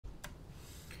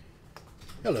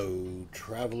Hello,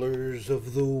 travelers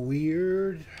of the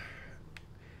weird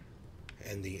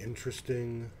and the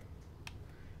interesting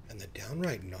and the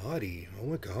downright naughty. Oh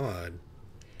my god.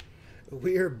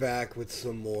 We are back with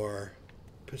some more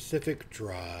Pacific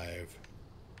Drive.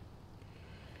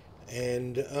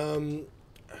 And,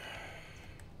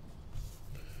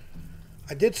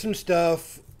 I did some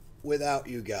stuff without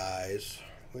you guys,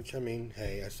 which, I mean,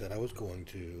 hey, I said I was going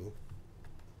to.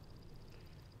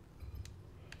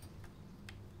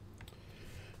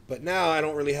 But now I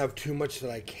don't really have too much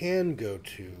that I can go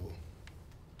to.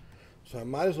 So I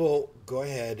might as well go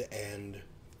ahead and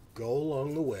go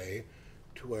along the way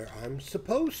to where I'm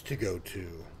supposed to go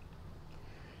to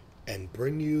and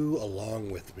bring you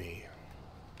along with me.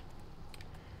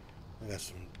 I got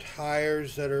some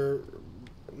tires that are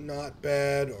not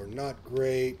bad or not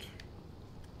great.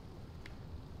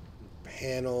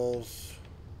 Panels.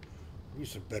 Maybe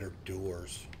some better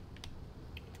doors.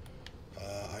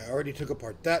 I already took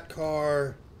apart that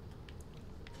car.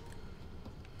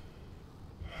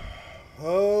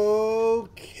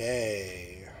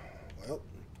 Okay. Well,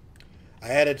 I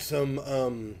added some, I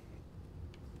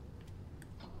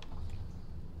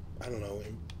don't know,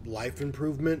 life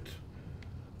improvement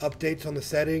updates on the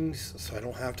settings, so I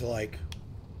don't have to, like,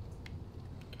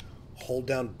 hold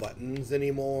down buttons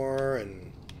anymore,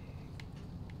 and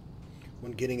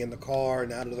when getting in the car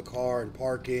and out of the car and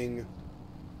parking.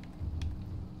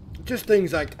 Just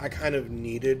things I kind of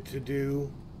needed to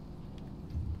do.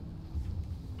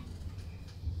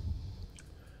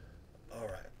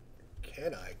 Alright.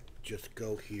 Can I just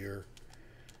go here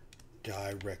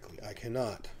directly? I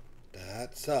cannot.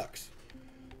 That sucks.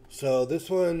 So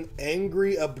this one,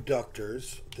 Angry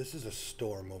Abductors. This is a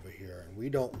storm over here, and we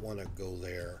don't want to go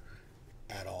there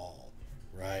at all,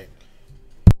 right?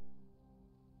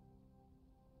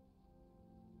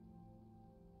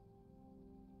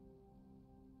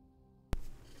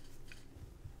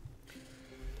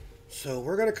 So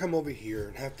we're going to come over here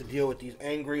and have to deal with these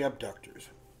angry abductors.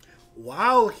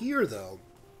 While here, though,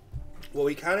 what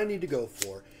we kind of need to go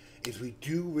for is we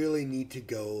do really need to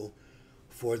go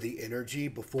for the energy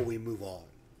before we move on.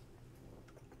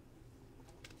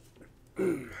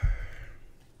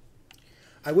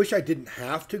 I wish I didn't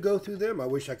have to go through them. I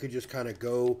wish I could just kind of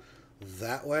go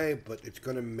that way, but it's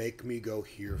going to make me go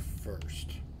here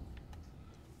first.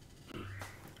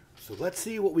 So let's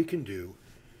see what we can do.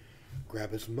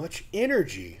 Grab as much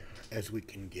energy as we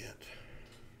can get.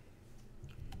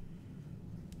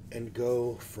 And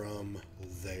go from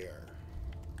there.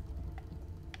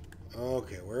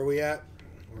 Okay, where are we at?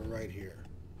 We're right here.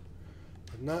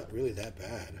 Not really that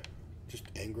bad. Just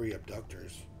angry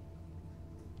abductors.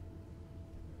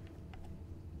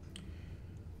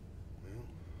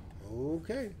 Well,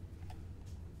 okay.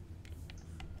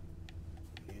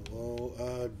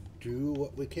 We'll do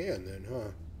what we can then,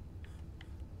 huh?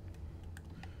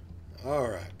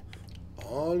 Alright.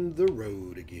 On the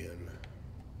road again.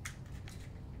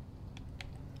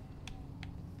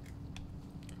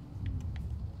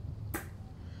 I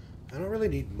don't really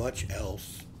need much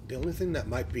else. The only thing that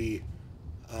might be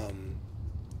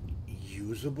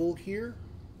usable here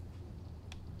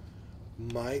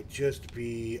might just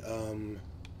be I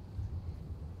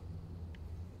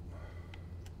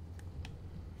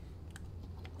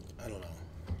don't know.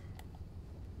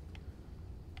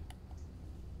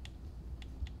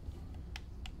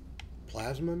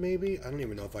 Plasma, maybe? I don't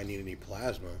even know if I need any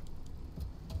plasma.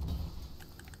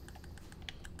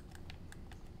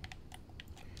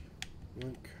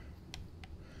 Look.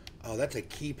 Oh, that's a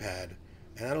keypad.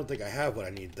 And I don't think I have what I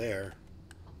need there.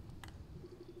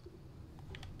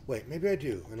 Wait, maybe I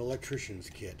do. An electrician's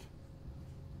kit.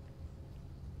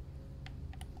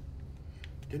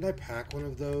 Didn't I pack one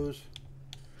of those?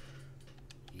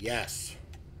 Yes.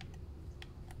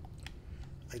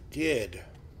 I did.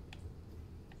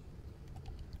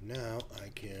 Now I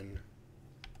can...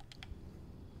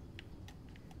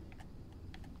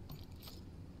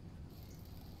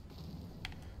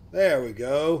 There we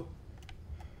go.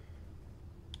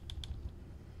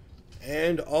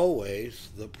 And always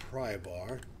the pry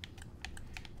bar.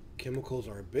 Chemicals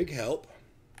are a big help.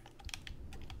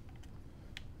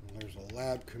 There's a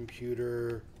lab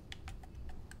computer.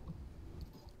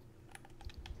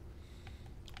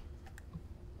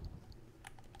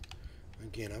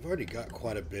 Again, I've already got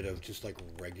quite a bit of just like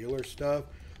regular stuff.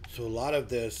 So a lot of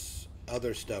this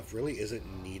other stuff really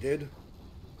isn't needed.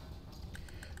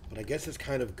 But I guess it's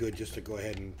kind of good just to go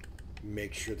ahead and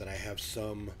make sure that I have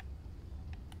some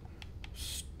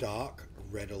stock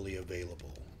readily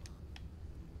available.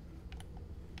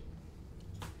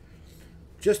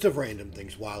 Just of random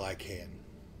things while I can.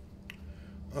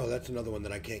 Oh, that's another one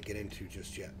that I can't get into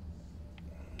just yet.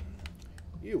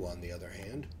 You, on the other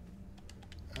hand,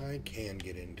 I can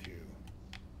get into.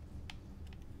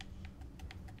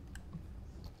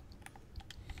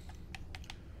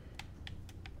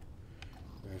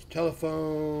 There's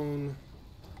telephone.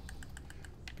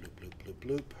 Bloop, bloop, bloop,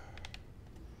 bloop.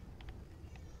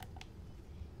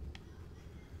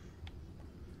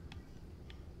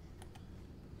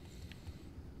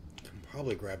 Can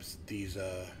probably grab these,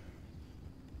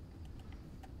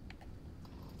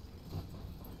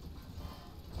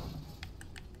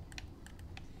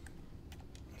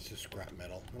 it's just scrap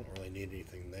metal. I don't really need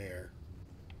anything there.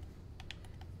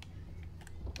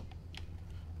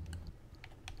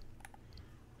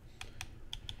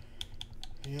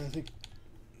 Yeah, I think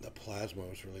the plasma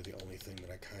was really the only thing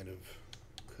that I kind of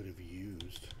could have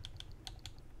used.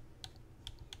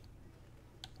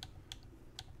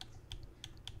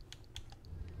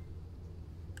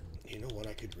 You know what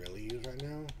I could really use right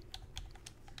now?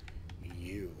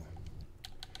 You.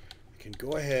 I can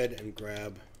go ahead and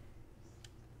grab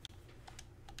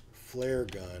flare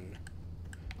gun.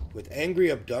 With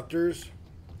angry abductors,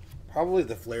 probably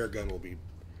the flare gun will be,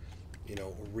 you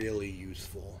know, really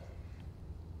useful.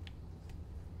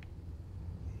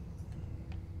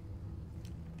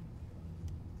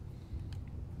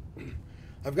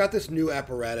 I've got this new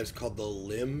apparatus called the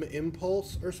Limb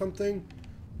Impulse or something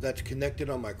that's connected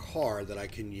on my car that I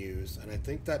can use, and I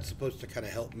think that's supposed to kind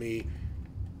of help me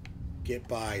get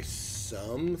by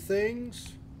some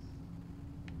things.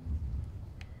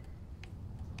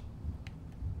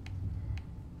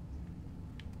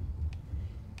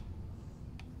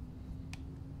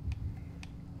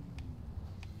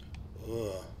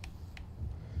 Ugh.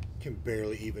 Can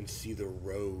barely even see the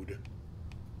road.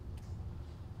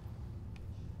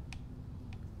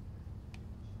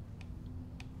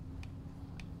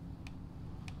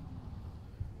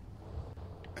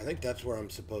 I think that's where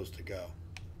I'm supposed to go.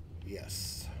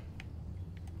 Yes.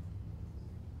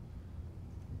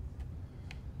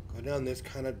 Go down this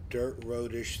kind of dirt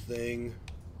roadish thing.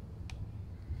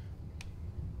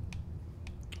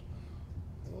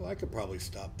 Well, I could probably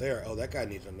stop there. Oh, that guy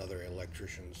needs another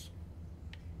electrician's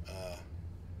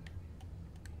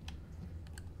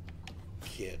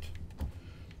kit.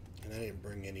 And I didn't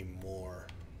bring any more.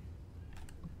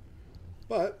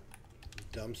 But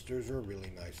dumpsters are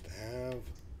really nice to have.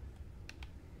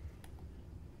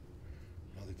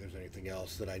 I don't think there's anything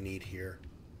else that I need here.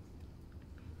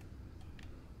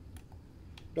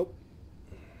 Nope.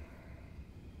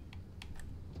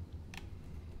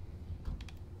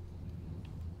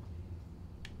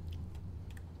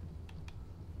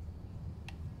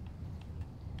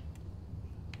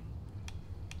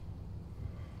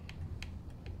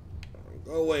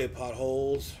 Go away,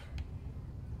 potholes.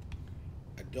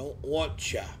 I don't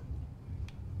want ya.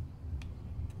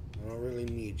 I don't really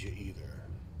need you either.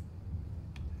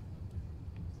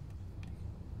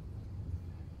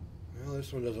 Well,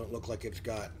 this one doesn't look like it's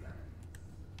got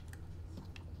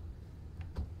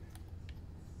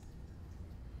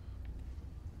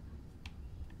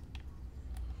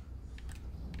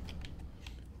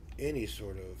any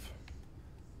sort of.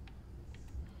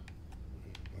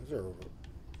 Those are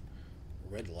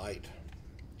red light.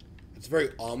 It's very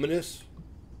ominous.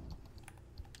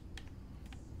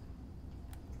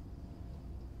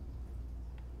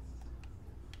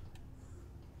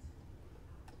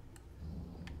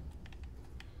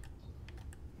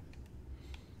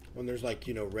 When there's like,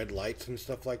 you know, red lights and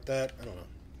stuff like that. I don't know.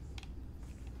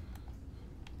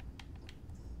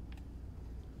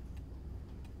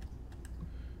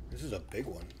 This is a big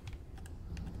one.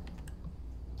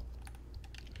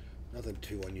 Nothing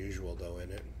too unusual though in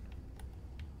it.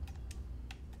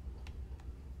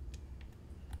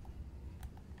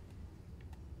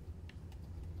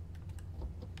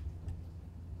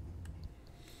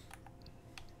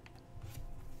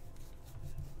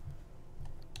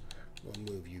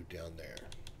 We'll move you down there.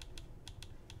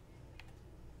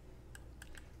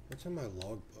 What's in my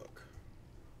logbook?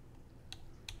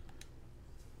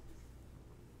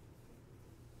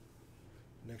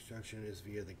 Next junction is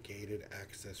via the gated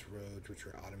access roads, which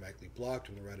are automatically blocked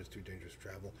when the route is too dangerous to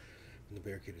travel. When the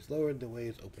barricade is lowered, the way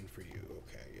is open for you.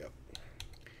 Okay, yep.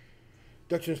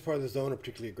 Abduction is part of the zone, are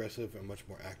particularly aggressive and much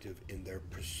more active in their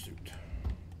pursuit.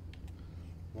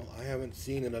 Well, I haven't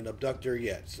seen an abductor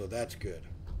yet, so that's good.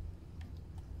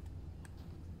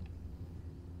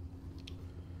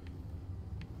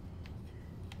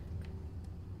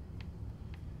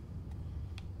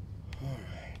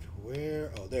 Alright,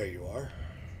 where? Oh, there you are.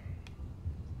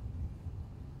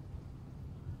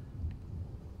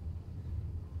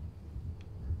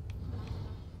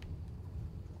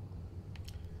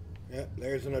 Yep,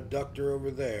 there's an abductor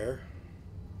over there.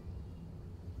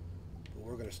 But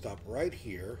we're going to stop right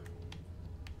here.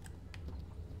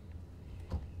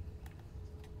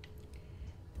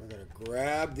 We're going to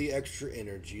grab the extra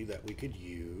energy that we could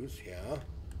use, yeah.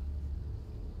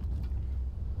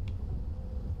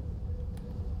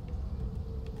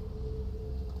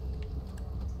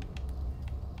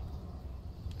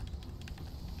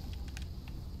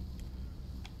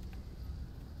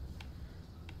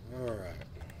 All right.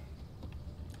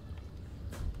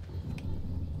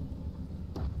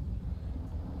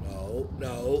 No,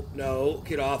 no, no.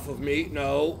 Get off of me.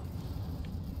 No.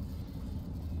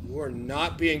 You are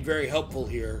not being very helpful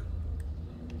here,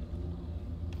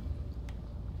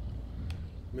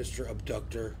 Mr.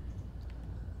 Abductor.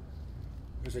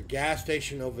 There's a gas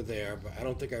station over there, but I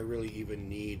don't think I really even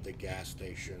need the gas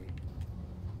station.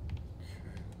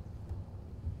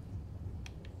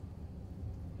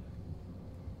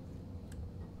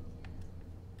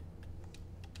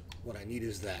 What I need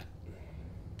is that.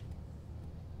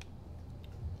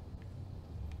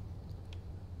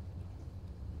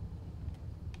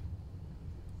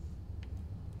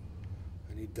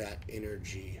 I need that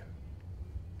energy.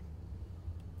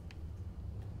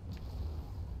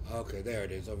 Okay, there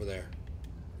it is, over there.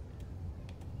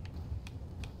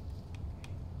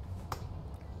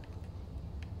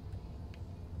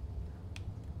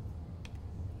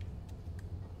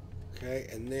 Okay,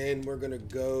 and then we're gonna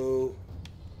go...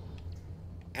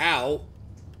 Ow!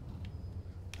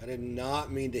 I did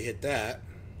not mean to hit that.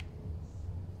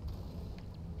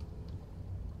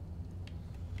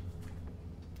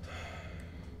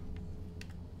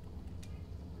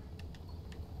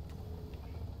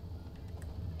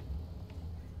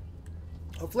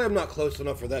 Hopefully I'm not close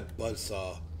enough for that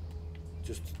buzzsaw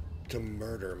just to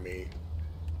murder me.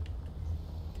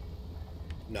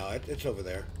 No, it's over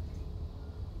there.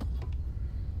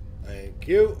 Thank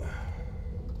you.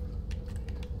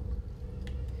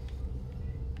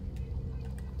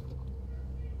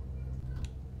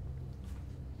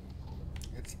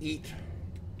 Let's eat.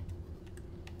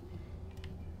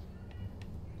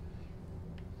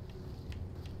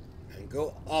 And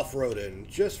go off-roading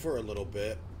just for a little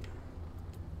bit.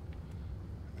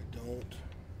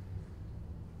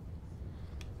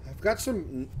 I've got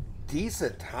some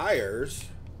decent tires.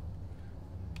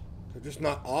 They're just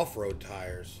not off-road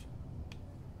tires,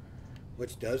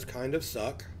 which does kind of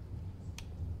suck.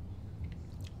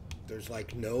 There's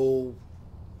like no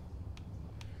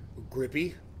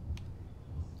grippy.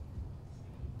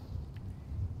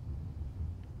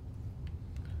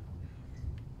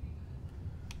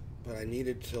 But I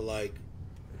needed to like...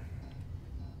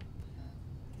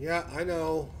 Yeah, I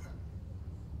know.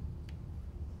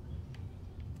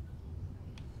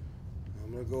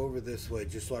 I'm going to go over this way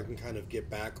just so I can kind of get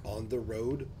back on the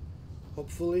road,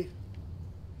 hopefully.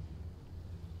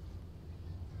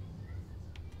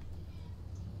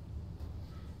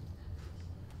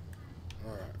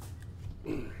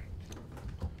 Alright.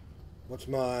 What's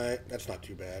my... That's not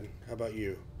too bad. How about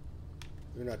you?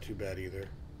 You're not too bad either.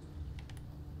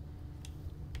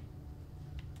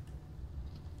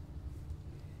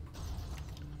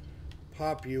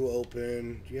 Pop you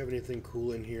open. Do you have anything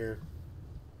cool in here?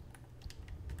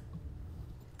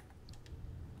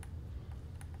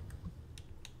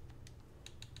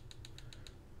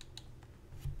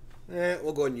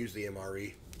 We'll go ahead and use the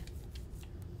MRE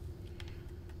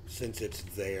since it's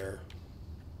there.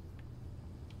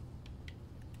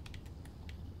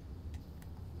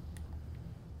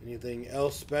 Anything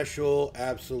else special?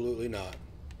 Absolutely not.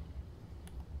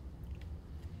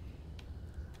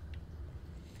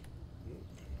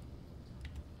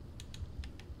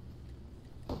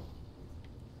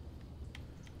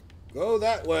 Go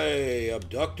that way,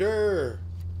 abductor.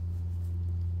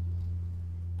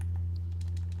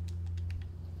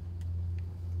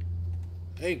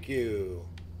 Thank you.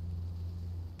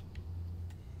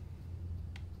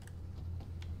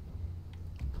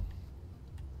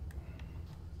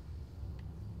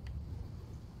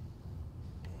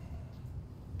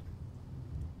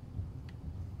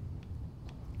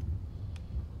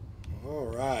 All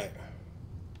right.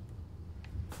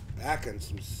 Back on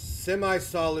some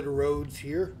semi-solid roads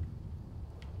here.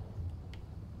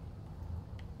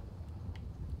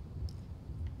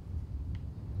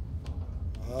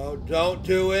 Oh, don't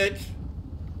do it.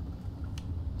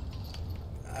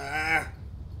 Ah.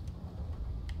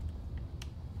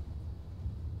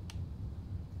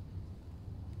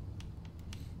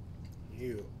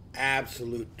 You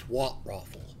absolute twat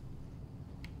raffle.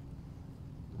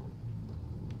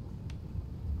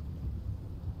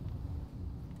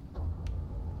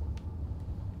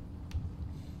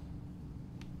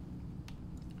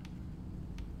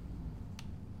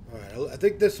 Alright, I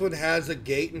think this one has a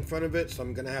gate in front of it, so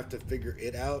I'm going to have to figure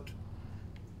it out.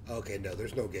 Okay, no,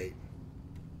 there's no gate.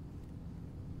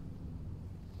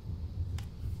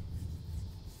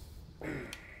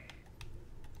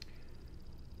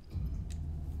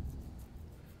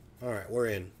 Alright, we're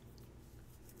in.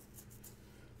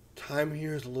 Time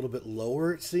here is a little bit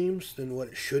lower, it seems, than what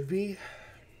it should be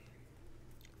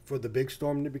for the big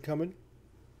storm to be coming.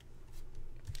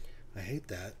 I hate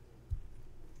that.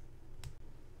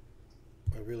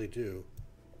 I really do.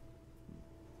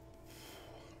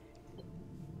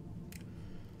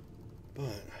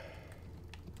 But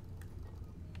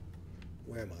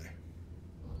where am I?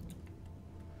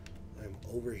 I'm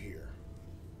over here.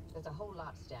 There's a whole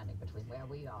lot standing between where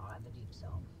we are and the deep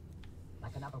zone.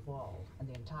 Like another wall, and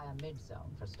the entire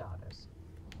mid-zone for starters.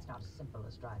 It's not as simple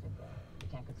as driving there. We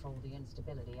can't control the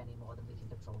instability any more than we can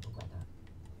control the weather.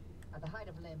 At the height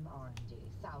of LIM R&D,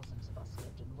 thousands of us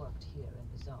lived and worked here in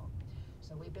the zone.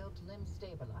 So we built LIM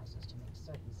stabilizers to make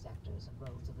certain sectors and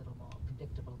roads a little more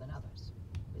predictable than others.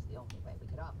 It was the only way we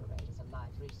could operate as a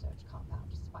live research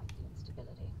compound despite the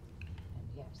instability. And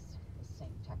yes, the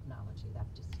same technology that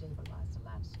destabilized the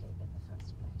landscape in the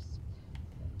first place.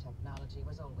 LIM technology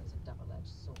was always a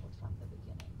double-edged sword from the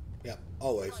beginning. Yeah,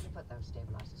 always. We're going to put those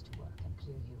stabilizers to work and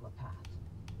clear you a path.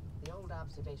 The old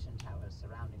observation towers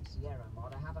surrounding Sierra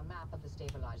ought to have a map of the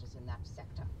stabilizers in that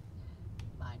sector.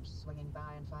 Mind swinging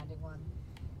by and finding one?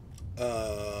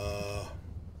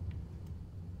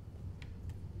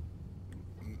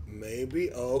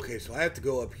 Maybe. Oh, okay, so I have to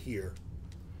go up here.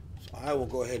 So I will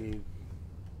go ahead and...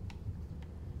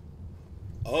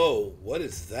 Oh, what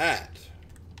is that?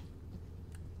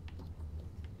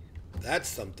 That's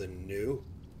something new.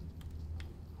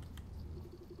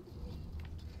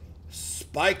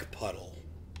 Spike puddle.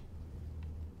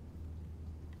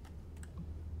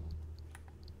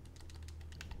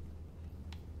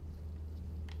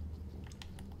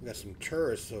 We got some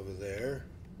tourists over there.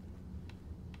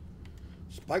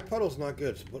 Spike puddle's not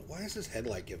good. But why is this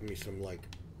headlight giving me some like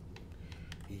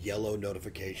yellow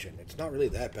notification? It's not really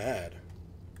that bad.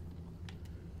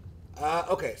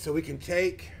 Okay, so we can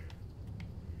take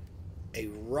a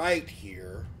right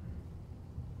here.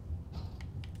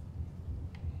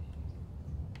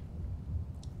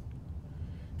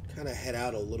 Kind of head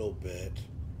out a little bit.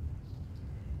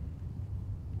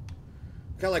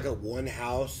 Got like a one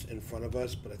house in front of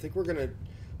us, but I think we're gonna...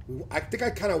 I think I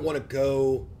kind of want to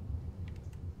go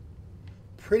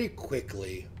pretty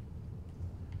quickly.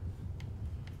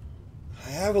 I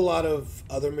have a lot of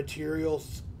other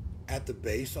materials at the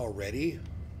base already.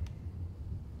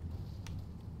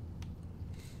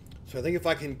 So I think if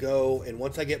I can go, and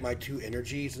once I get my 2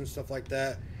 energies and stuff like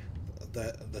that,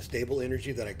 the stable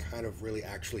energy that I kind of really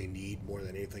actually need more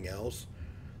than anything else,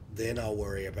 then I'll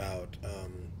worry about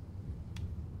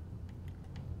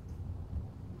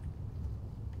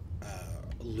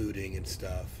looting and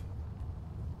stuff.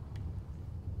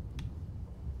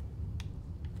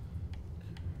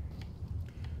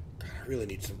 God, I really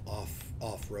need some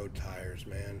off-road tires,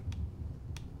 man.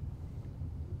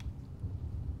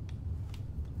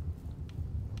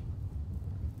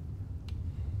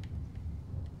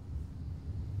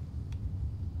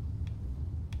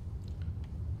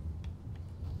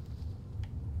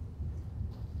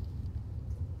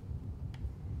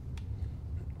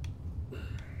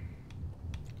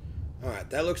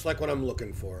 Alright, that looks like what I'm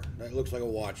looking for. That looks like a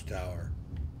watchtower.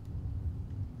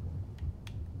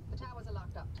 The towers are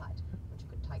locked up tight, but you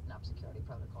could tighten up security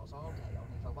protocols all day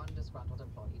only for one disgruntled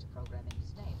employee to program in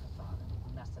his name for fun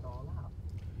and mess it all up.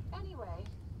 Anyway,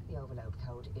 the overload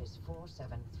code is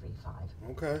 4735.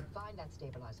 Okay. Find that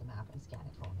stabilizer map and scan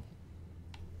it for me.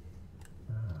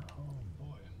 Oh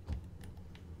boy.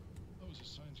 I was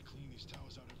assigned to clean these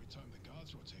towers out every time the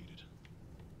guards rotated.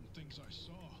 And things I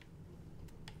saw.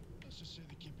 Let's just say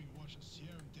that keeping watch on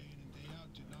Sierra day in and day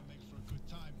out did not make for a good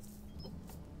time.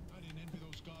 I didn't envy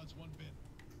those guards one bit.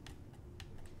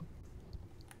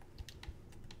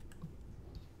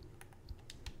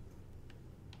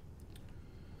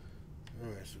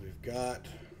 Alright, so we've got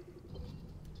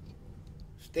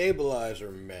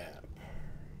stabilizer map.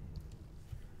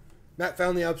 Map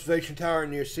found the observation tower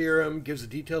near Serum, gives a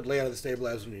detailed layout of the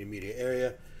stabilizer in the immediate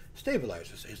area.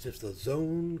 Stabilizers as if the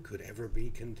zone could ever be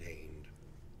contained.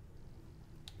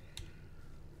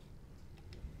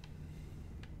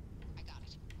 I got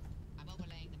it. I'm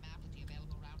overlaying the map with the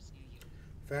available routes near you.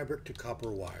 Fabric to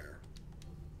copper wire.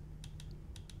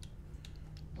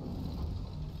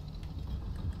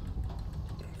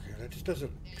 Okay, that just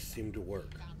doesn't seem to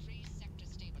work. Found 3 sector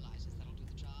stabilizers that'll do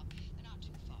the job. They're not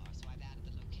too far, so I've added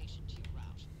the location to your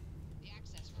route. The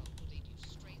access road will lead you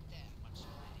straight there once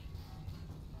you're ready.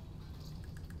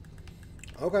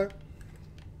 Okay.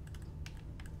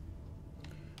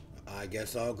 I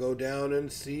guess I'll go down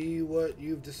and see what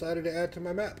you've decided to add to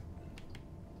my map.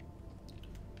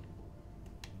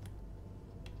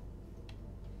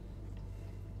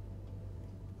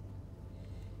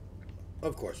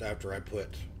 Of course, after I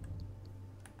put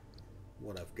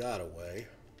what I've got away.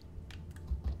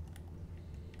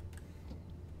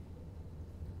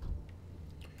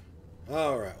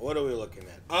 Alright, what are we looking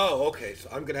at? Oh, okay, so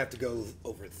I'm going to have to go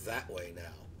over that way now.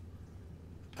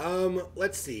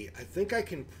 Let's see. I think I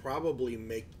can probably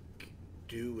make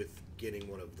do with getting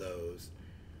one of those.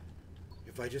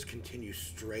 If I just continue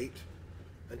straight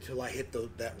until I hit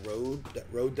that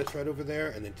road that's right over there,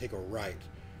 and then take a right.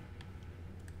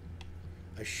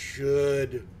 I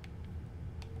should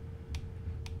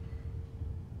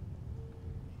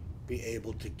be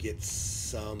able to get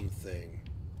something,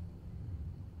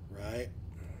 right?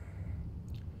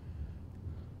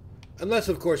 Unless,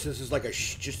 of course, this is like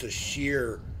just a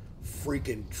sheer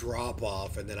freaking drop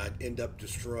off, and then I'd end up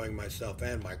destroying myself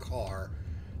and my car.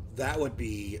 That would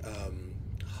be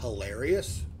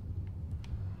hilarious.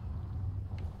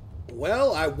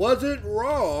 Well, I wasn't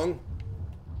wrong.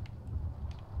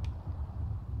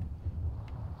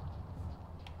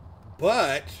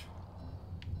 But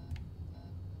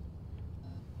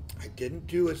I didn't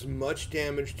do as much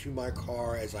damage to my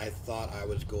car as I thought I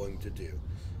was going to do.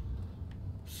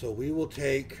 So we will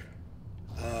take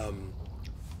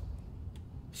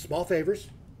small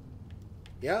favors.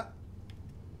 Yeah.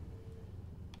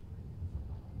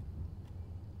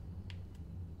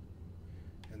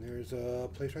 And there's a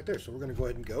place right there. So we're going to go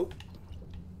ahead and go.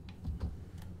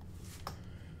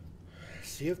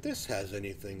 See if this has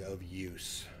anything of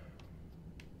use.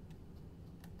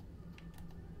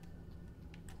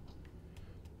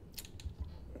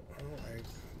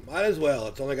 Might as well.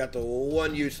 It's only got the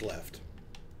one use left.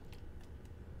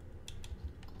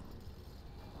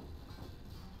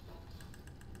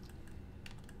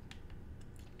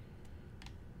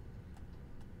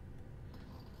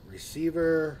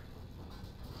 Receiver.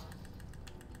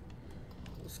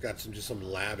 It's got just some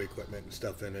lab equipment and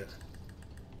stuff in it.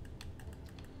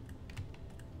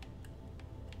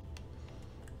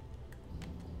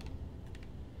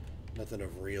 Nothing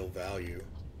of real value.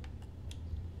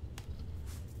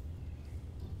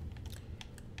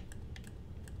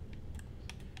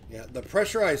 Yeah, the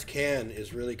pressurized can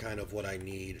is really kind of what I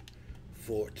need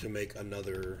to make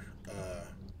another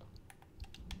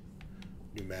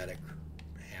pneumatic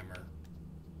hammer.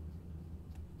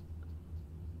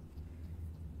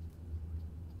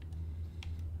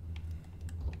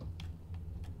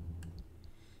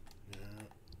 Yeah,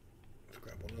 let's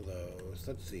grab one of those.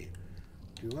 Let's see.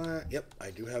 Do I? Yep,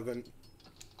 I do have an.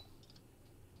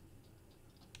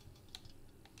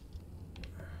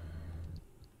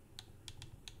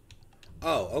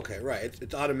 Oh, okay, right.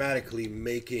 It's automatically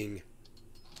making,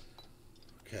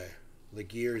 okay, the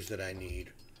gears that I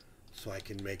need, so I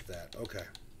can make that. Okay,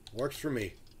 works for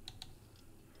me.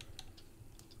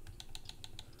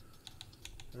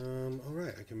 All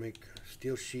right, I can make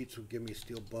steel sheets will give me a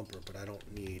steel bumper, but I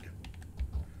don't need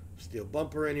steel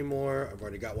bumper anymore. I've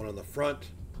already got one on the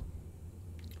front.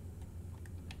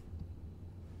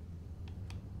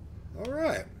 All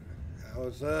right, that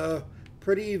was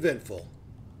pretty eventful.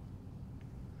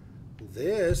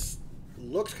 This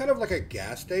looks kind of like a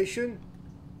gas station.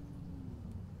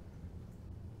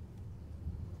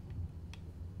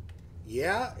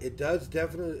 Yeah, it does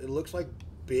definitely. It looks like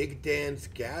Big Dan's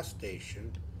gas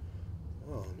station.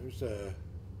 Oh, there's a...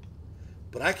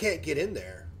 But I can't get in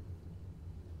there.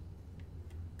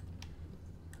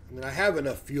 I mean, I have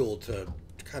enough fuel to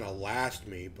kind of last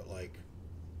me, but like...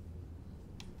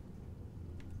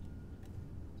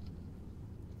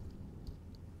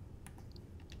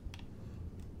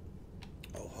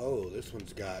 Oh, this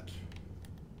one's got...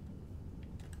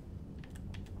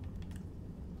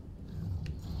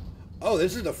 Oh,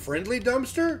 this is a friendly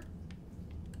dumpster?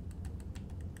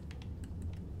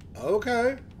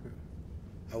 Okay.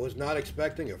 I was not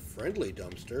expecting a friendly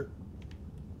dumpster.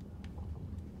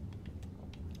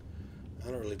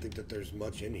 I don't really think that there's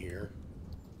much in here.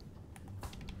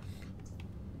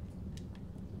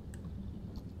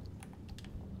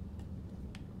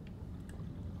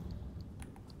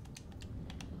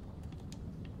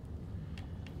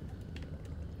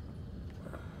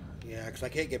 Yeah, because I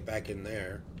can't get back in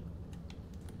there.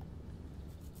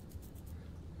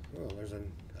 Oh, there's a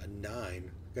 9.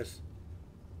 I guess...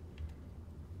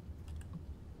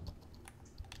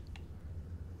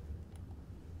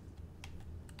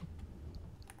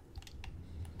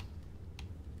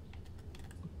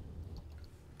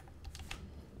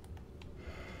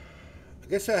 I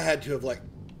guess I had to have, like...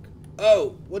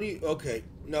 Oh, what do you... Okay.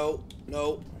 No,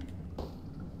 no.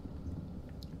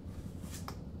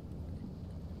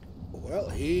 Well,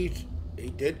 he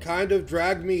did kind of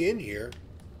drag me in here.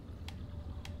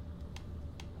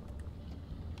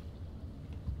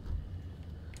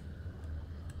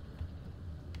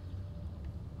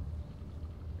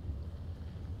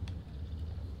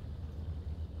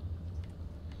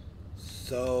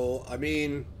 So, I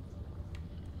mean,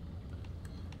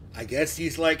 I guess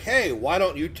he's like, hey, why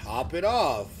don't you top it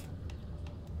off?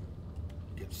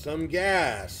 Get some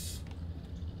gas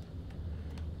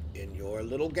in your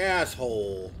little gas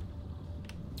hole.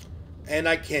 And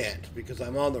I can't because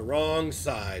I'm on the wrong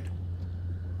side.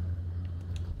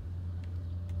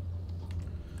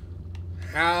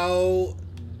 How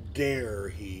dare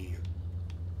he?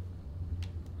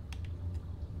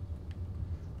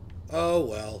 Oh,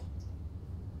 well.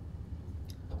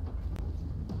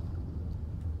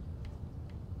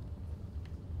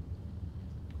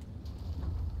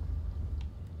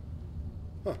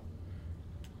 Huh.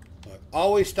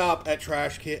 Always stop at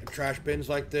trash bins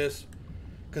like this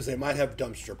because they might have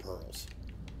dumpster pearls.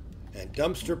 And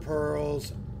dumpster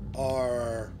pearls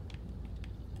are...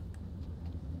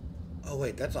 Oh,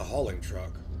 wait, that's a hauling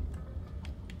truck.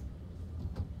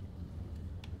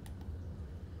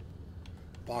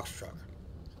 Box truck.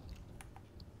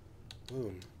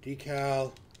 Boom.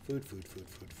 Decal. Food, food, food,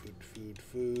 food, food, food,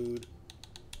 food.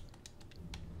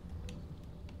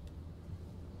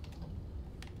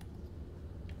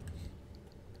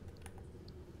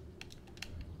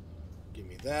 Give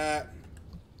me that.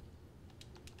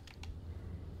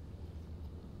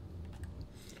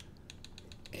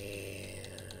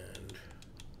 And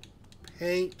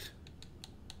paint.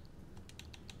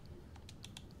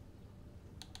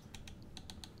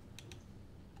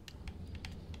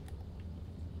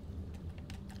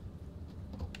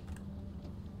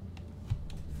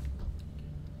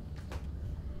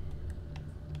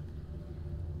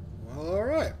 Well, all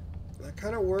right. That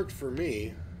kind of worked for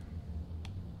me.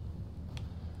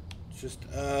 Just,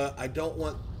 I don't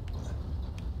want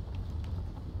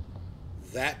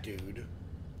that dude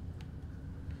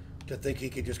to think he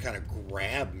could just kind of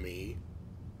grab me.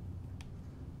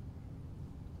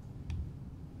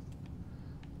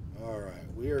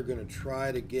 Alright, we are going to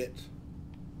try to get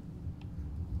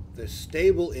the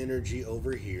stable energy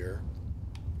over here.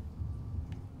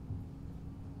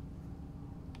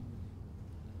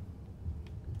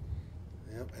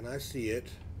 Yep, and I see it.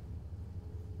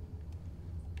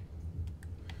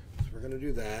 So we're going to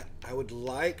do that. I would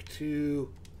like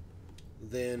to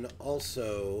then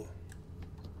also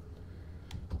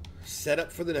set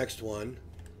up for the next one.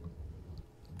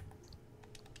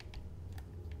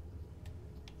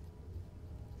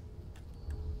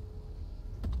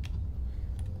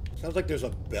 Sounds like there's a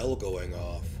bell going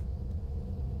off.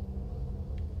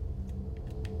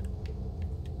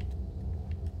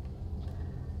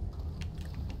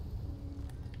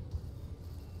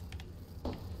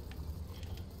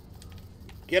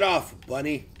 Get off,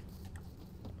 bunny.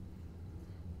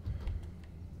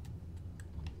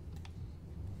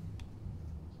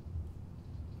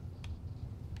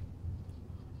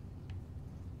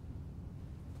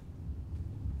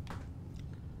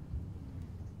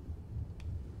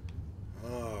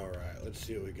 Let's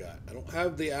see what we got. I don't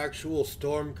have the actual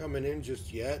storm coming in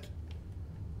just yet,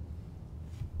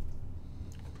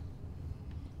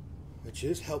 which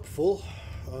is helpful.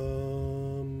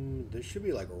 This should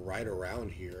be like right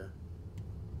around here.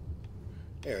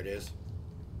 There it is.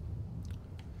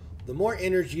 The more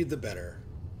energy, the better.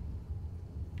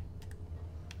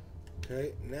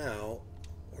 Okay, now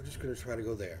we're just going to try to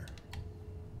go there.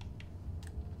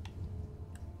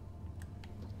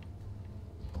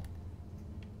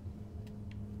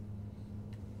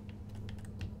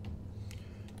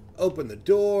 Open the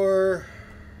door.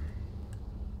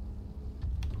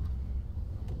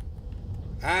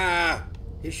 Ah!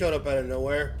 He showed up out of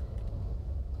nowhere.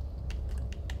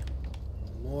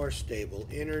 More stable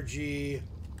energy.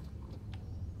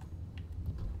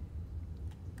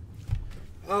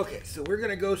 Okay, so we're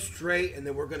going to go straight and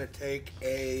then we're going to take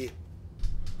a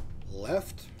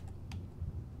left.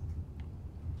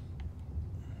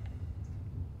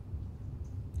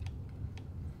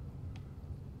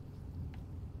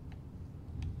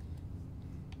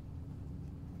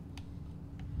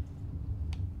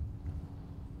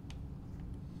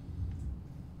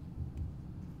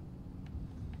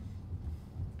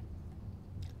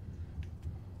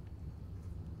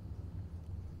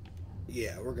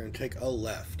 Yeah, we're going to take a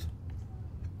left.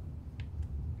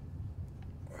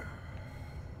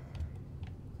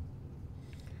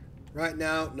 Right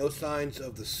now, no signs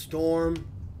of the storm.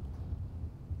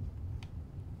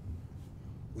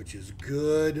 which is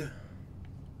good.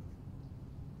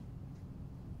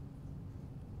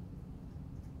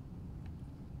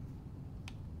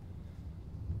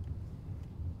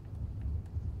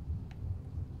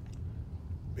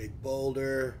 Big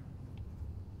boulder.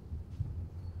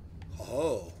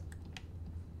 Oh.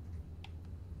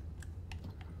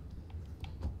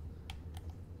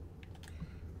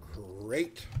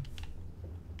 Great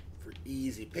for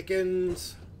easy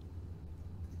pickings.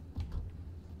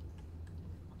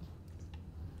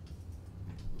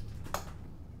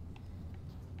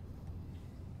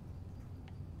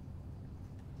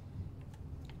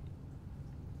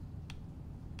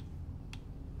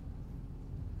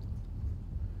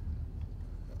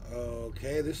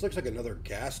 Okay, this looks like another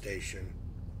gas station.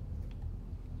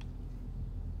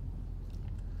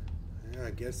 Yeah,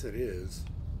 I guess it is.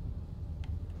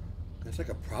 Guess I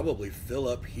could probably fill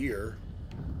up here.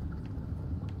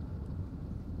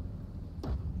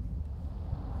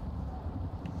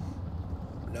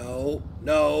 No,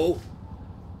 no.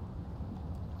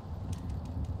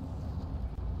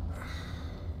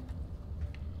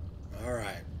 All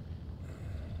right.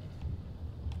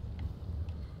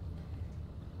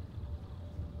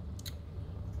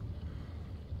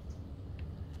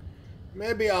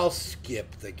 Maybe I'll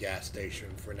skip the gas station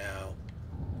for now.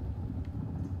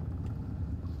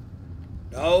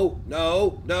 No,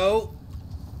 no, no.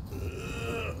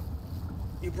 Ugh.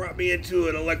 You brought me into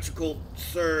an electrical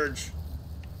surge.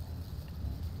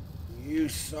 You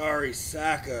sorry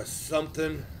sack of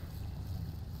something.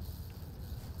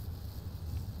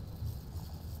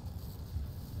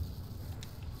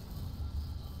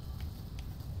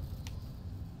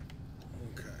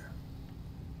 Okay.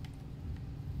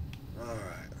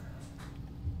 Alright.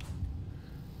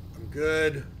 I'm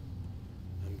good.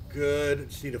 I'm good.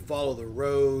 Just need to follow the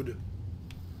road.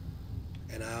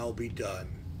 And I'll be done.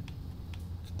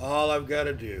 That's all I've got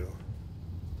to do.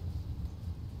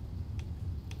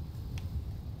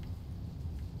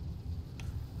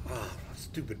 Ah,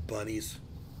 stupid bunnies.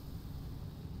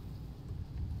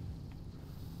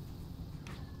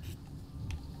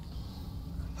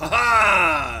 Ha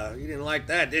ha! You didn't like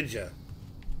that, did you?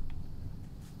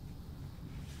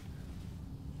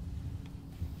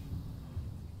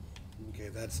 Okay,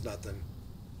 that's nothing.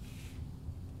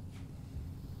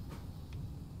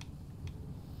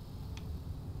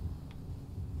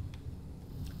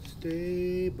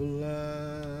 Stabilize.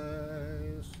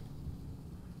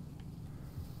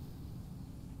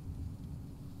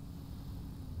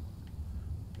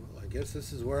 Well, I guess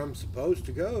this is where I'm supposed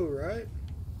to go, right?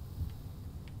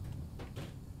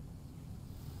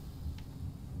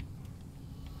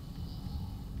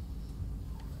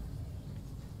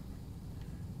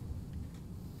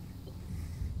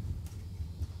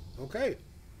 Okay.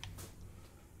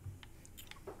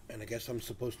 And I guess I'm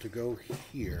supposed to go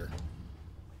here.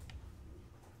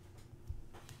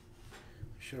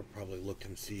 Should have probably looked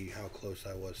and see how close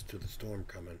I was to the storm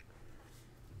coming.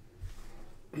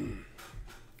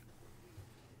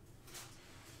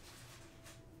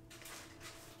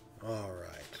 All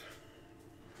right.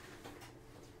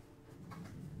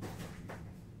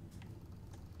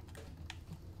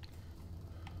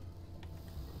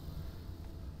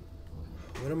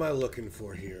 What am I looking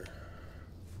for here?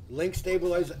 Link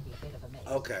stabilizer.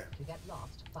 Okay. If you get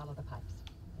lost, follow the pipes.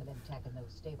 The lim tech and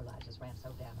those stabilizers ran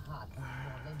so damn hot, only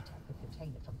more lim tech could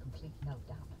contain it from complete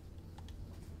meltdown.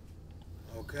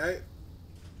 Okay.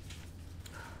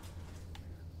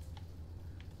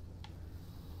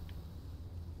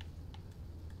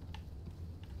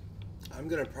 I'm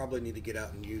gonna probably need to get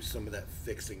out and use some of that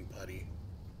fixing putty.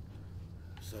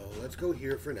 So let's go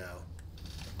here for now.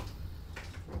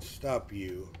 Stop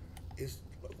you.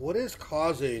 What is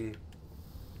causing?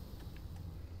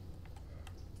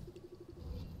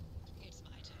 It's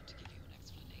my turn to give you an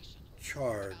explanation.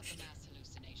 Charged. About the mass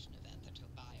hallucination event that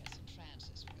Tobias and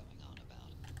Francis were going on about.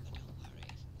 But don't worry,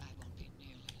 I won't be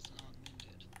nearly as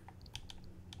long-winded.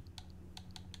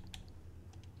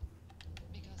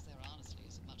 Because there honestly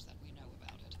isn't much that we know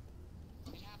about it.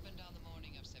 It happened on the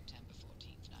morning of September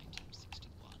 14th,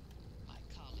 1961. My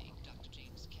colleague, Dr.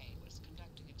 James Kay, was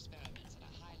conducting experiments at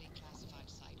a highly classified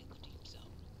site in the Deep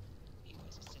Zone. He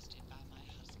was assisted by my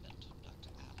husband,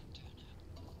 Dr. Alan Turner.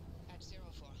 At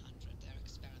 0400, their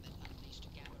experiment unleashed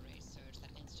a gamma-ray surge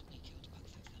that instantly killed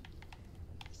both of them.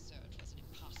 The surge was an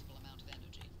impossible amount of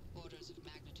energy, orders of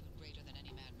magnitude greater than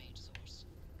any man-made source.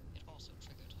 It also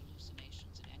triggered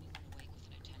hallucinations in anyone awake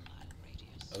within a 10-mile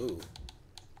radius. Oh.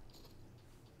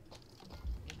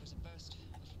 It was a burst of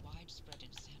widespread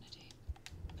insanity,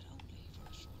 but only for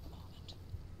a short moment.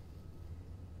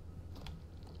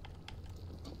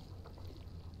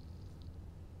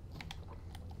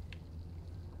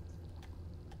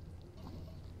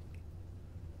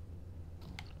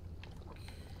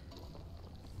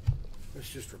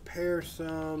 let's just repair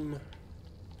some.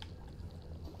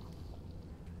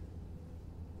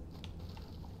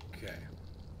 Okay.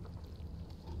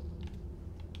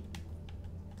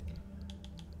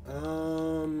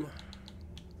 Well,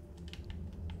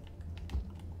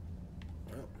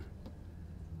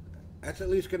 that's at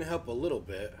least going to help a little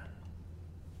bit.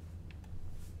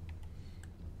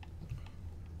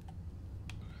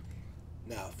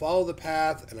 Now, follow the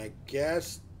path, and I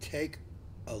guess take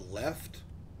a left.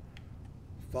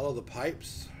 Follow the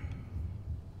pipes.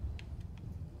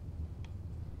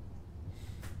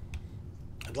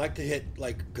 I'd like to hit,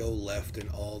 like, go left and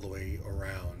all the way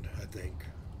around, I think.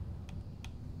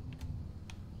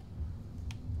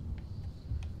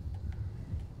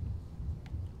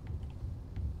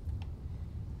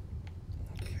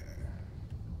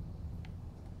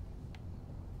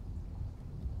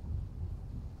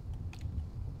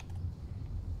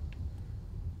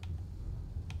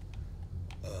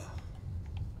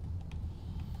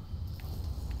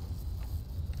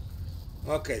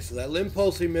 Okay, so that limb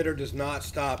pulse emitter does not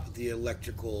stop the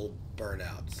electrical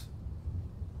burnouts.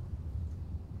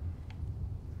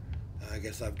 I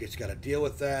guess I've just got to deal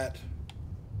with that.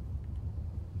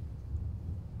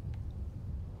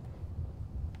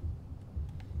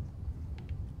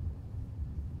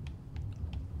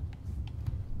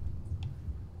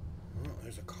 Oh,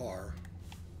 there's a car.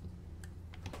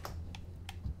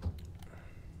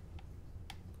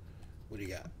 What do you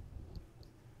got?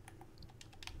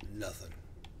 Nothing.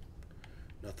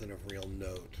 Nothing of real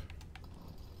note.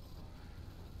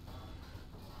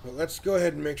 Well, let's go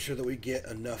ahead and make sure that we get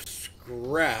enough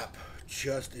scrap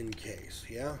just in case,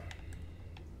 yeah?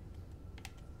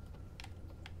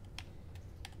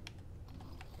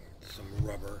 Some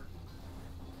rubber.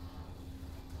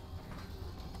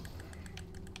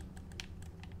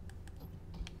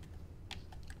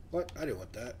 What? I didn't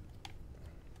want that.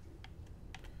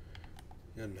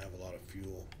 He doesn't have a lot of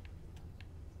fuel.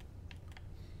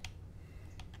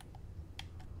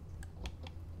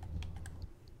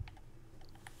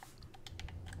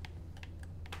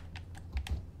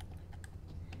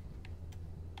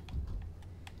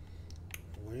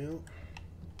 Well,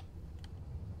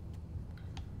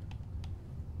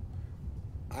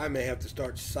 I may have to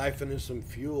start siphoning some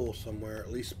fuel somewhere, at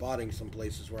least spotting some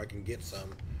places where I can get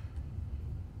some.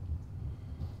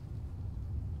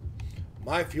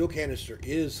 My fuel canister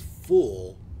is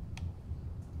full,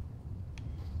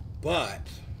 but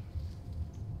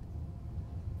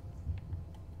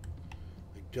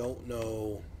I don't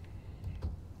know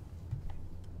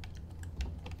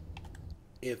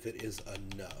if it is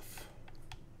enough.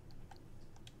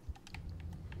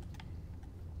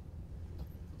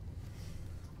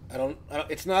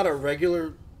 It's not a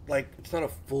regular, like, it's not a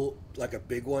full, like a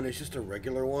big one. It's just a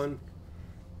regular one.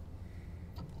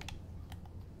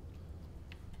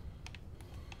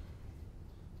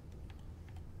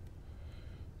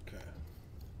 Okay.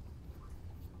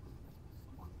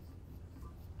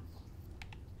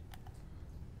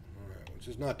 Alright, which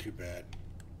is not too bad.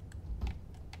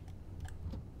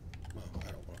 Well,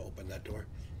 I don't want to open that door.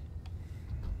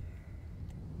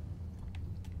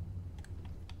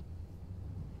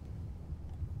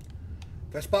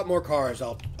 If I spot more cars,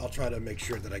 I'll try to make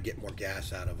sure that I get more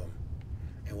gas out of them,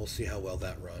 and we'll see how well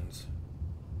that runs.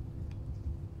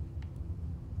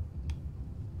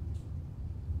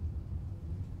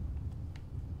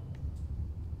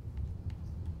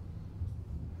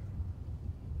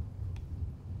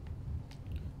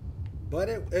 But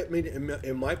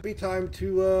it might be time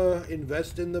to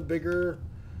invest in the bigger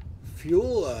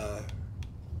fuel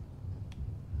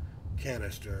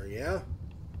canister, yeah?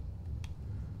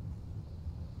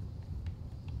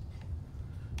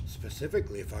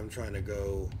 Specifically if I'm trying to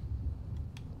go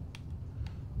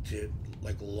to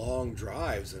like long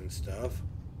drives and stuff.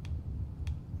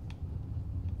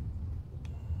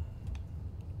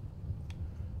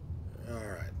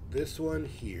 Alright, this one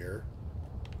here.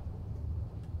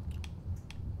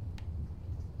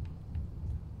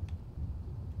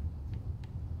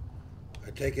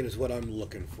 I take it as what I'm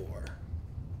looking for.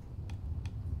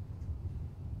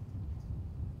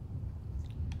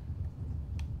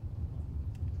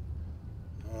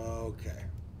 Okay.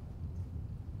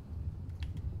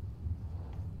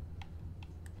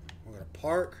 We're going to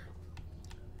park.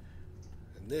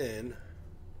 And then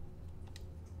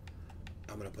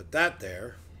I'm going to put that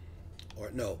there.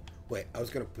 Or no, wait, I was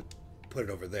going to put it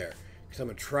over there. Because I'm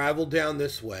going to travel down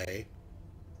this way.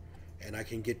 And I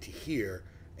can get to here.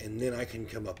 And then I can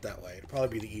come up that way. It'll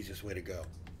probably be the easiest way to go.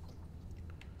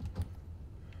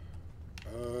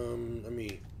 Let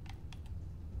me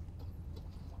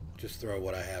just throw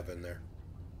what I have in there.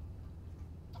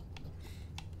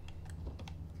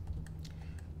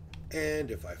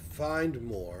 And if I find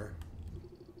more...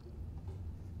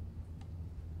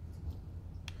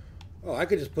 Oh, I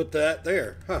could just put that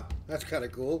there. Huh, that's kind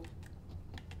of cool.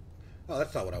 Oh,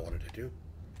 that's not what I wanted to do.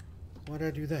 Why did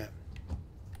I do that?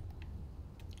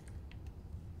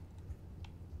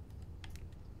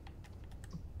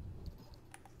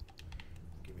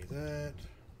 Give me that.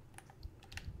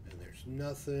 And there's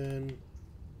nothing.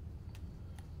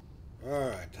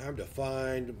 Alright, time to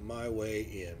find my way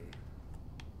in.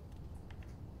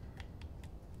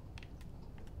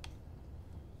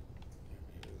 There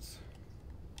it is.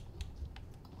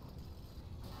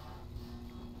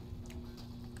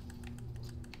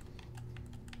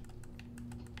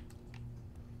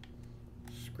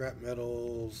 Scrap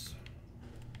metals.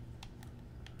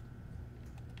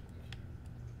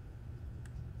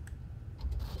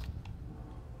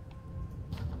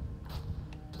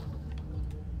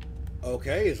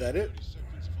 Okay, is that it? 30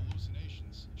 seconds of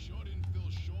hallucinations. Sure didn't feel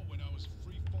short when I was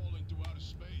free falling through outer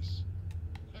space.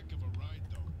 Heck of a ride,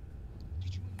 though.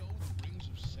 Did you know the rings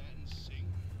of Saturn sing?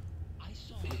 I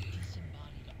saw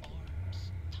disembodied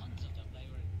arms. Tons of them. They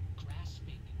were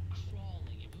grasping and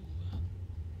crawling and moving.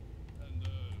 And,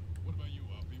 what about you,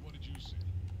 Uppy? What did you see?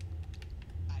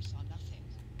 I saw nothing.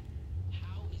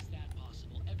 How is that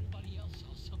possible? Everybody else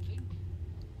saw something.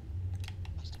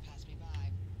 Must have passed me by.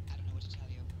 I don't know what to tell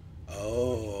you.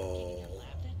 Oh. In the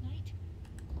lab that night?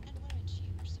 And weren't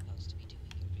you supposed to be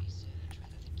doing your research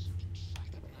rather than keeping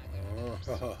track of my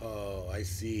whereabouts? Oh, I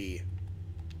see.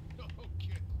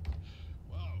 Okay.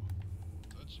 Wow.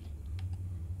 Touchy.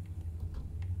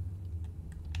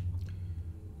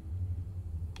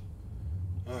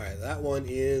 Alright, that one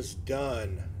is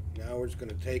done. Now we're just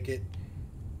going to take it,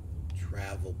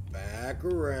 travel back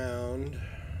around.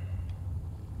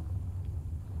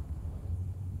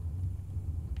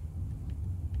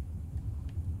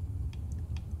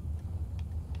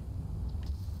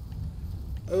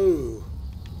 Oh.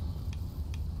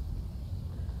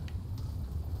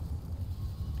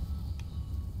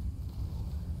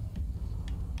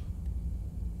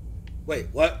 Wait,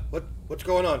 what? What's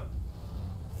going on?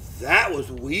 That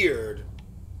was weird.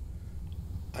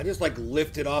 I just like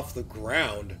lifted off the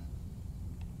ground.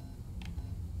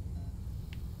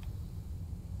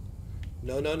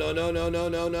 No, no, no, no, no, no,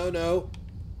 no, no, no.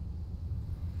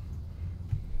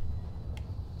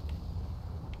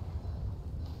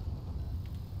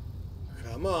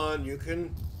 Come on, you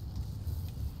can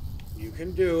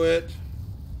do it.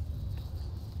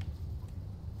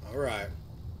 All right.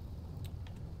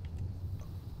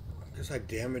 I guess I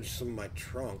damaged some of my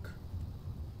trunk.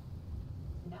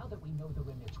 Now that we know the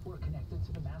remnants were connected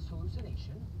to the mass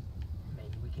hallucination,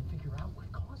 maybe we can figure out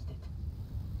what caused it.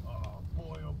 Oh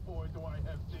boy, do I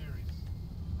have theories.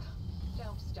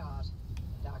 Don't start.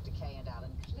 Dr. K and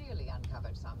Alan clearly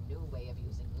uncovered some new way of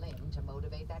using Lim to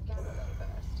motivate that gamma ray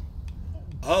burst.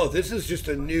 Oh, this is just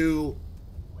a new...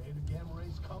 Where do gamma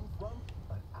rays come from?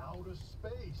 An outer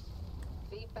space.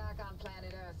 Feedback on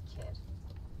planet Earth, kid.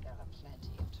 There are plenty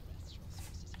of terrestrial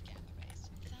sources of gamma rays.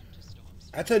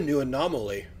 Thunderstorms. That's a new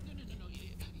anomaly. No.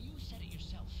 You said it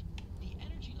yourself. The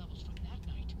energy levels from that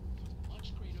night were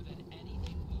much greater than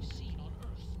anything we've seen on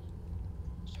Earth.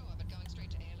 Sure, but going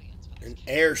straight to aliens for An this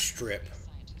airstrip.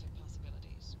 scientific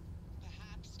possibilities.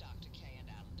 Perhaps Dr. K and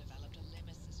Alan developed a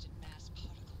limb-assisted mass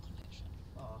particle collision.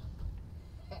 Oh,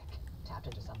 heck. Tapped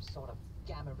into some sort of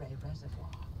gamma ray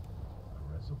reservoir.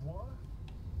 A reservoir?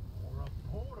 Or a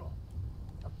portal?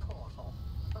 A portal.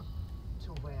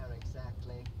 To where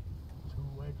exactly? To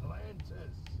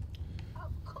Atlantis.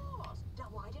 Of course. Now,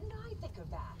 why didn't I think of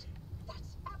that?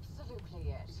 That's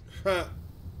absolutely it. Huh.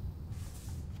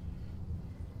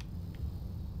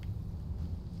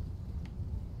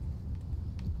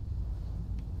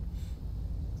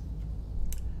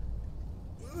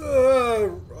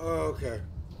 Okay.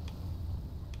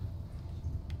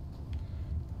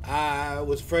 I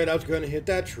was afraid I was going to hit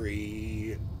that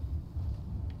tree.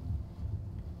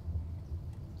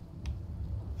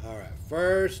 Alright,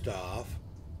 first off,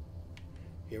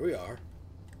 here we are.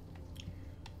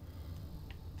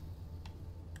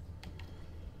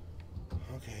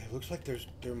 Okay, looks like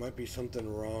there might be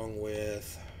something wrong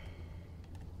with...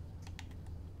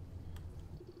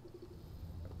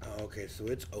 Okay, so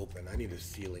it's open. I need a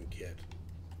sealing kit.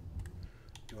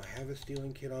 Do I have a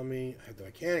sealing kit on me? I have the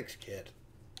mechanics kit.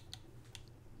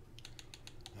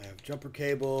 I have jumper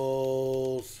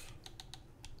cables.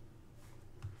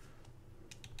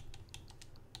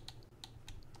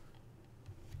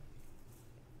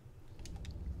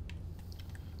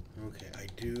 Okay, I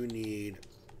do need...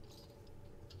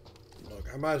 Look,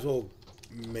 I might as well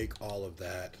make all of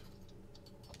that.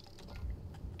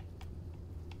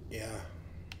 Yeah.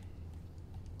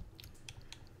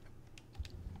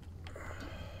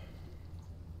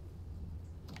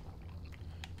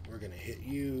 gonna hit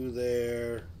you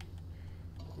there.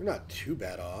 You're not too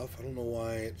bad off. I don't know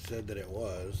why it said that it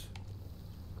was.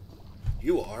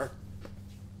 You are.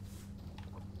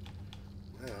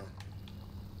 Yeah.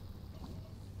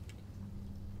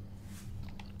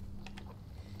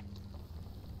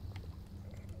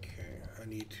 Okay, I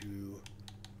need to...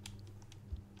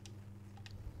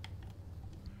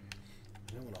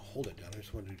 I don't want to hold it down. I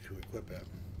just wanted to equip it.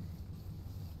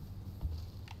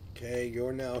 Okay,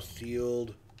 you're now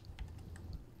sealed.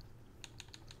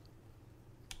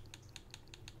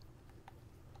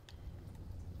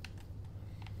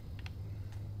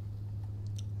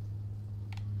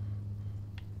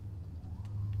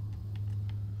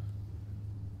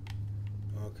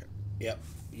 Okay. Yep.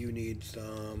 You need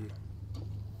some...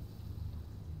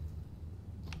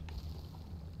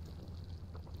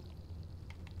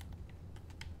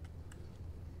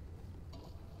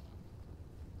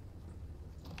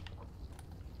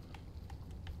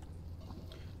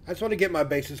 I just want to get my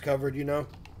bases covered, you know,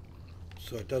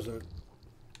 so it doesn't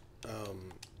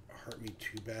hurt me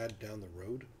too bad down the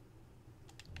road.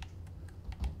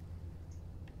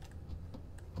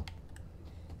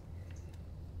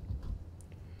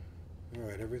 All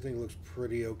right, everything looks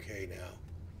pretty okay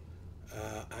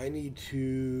now. I need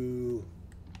to,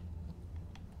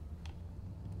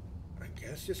 I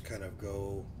guess, just kind of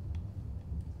go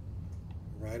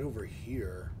right over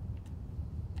here.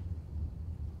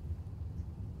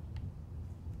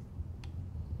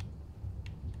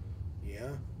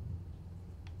 Yeah.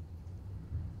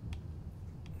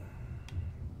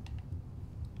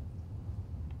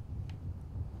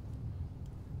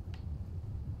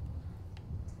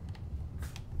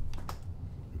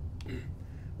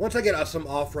 Once I get some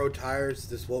off-road tires,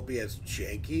 this won't be as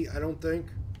janky, I don't think.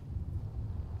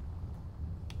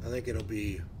 I think it'll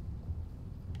be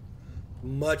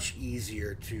much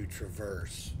easier to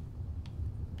traverse.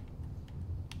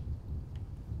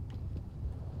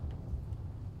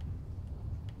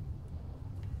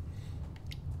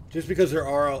 Just because there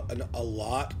are a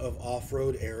lot of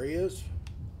off-road areas.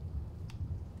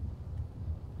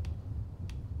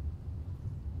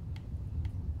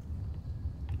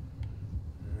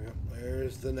 Yep,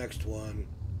 there's the next one.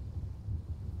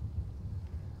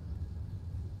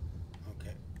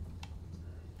 Okay.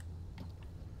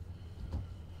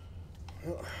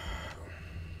 Well,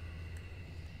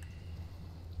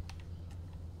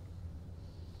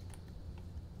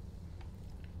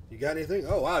 you got anything?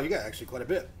 Oh, wow, you got actually quite a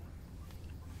bit.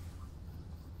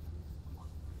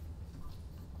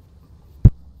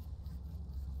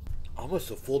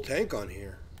 Almost a full tank on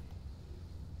here.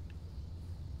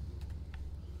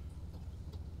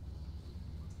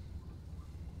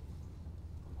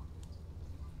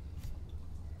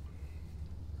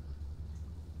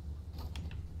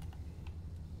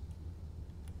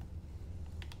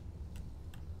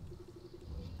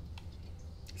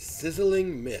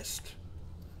 Sizzling mist.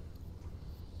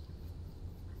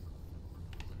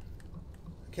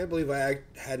 I can't believe I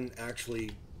hadn't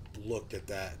actually looked at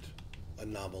that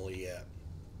anomaly yet.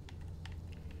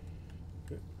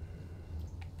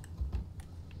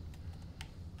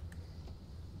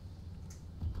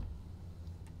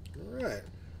 All right,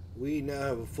 we now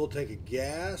have a full tank of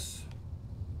gas.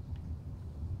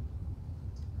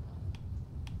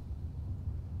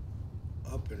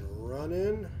 Up and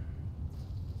running.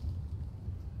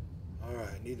 All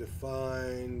right, need to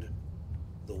find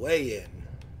the way in.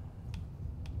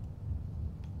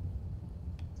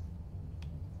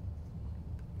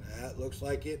 That looks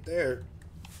like it there.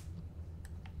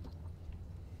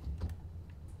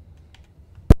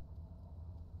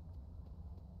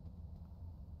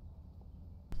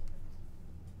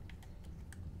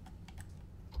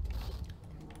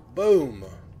 Boom.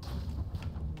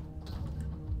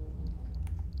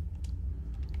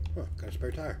 Huh, got a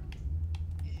spare tire.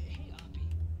 Hey, Oppie,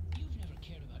 you've never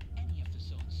cared about any of the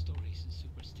zone's stories and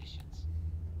superstitions.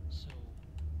 So,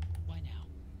 why now?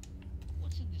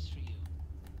 What's in this for you?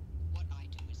 What I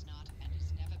do is not and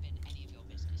has never been any of your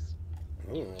business.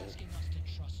 You're Oh. asking us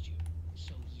to trust you.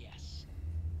 So, yes,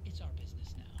 it's our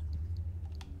business now.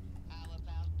 How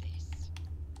about this?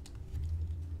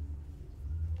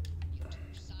 You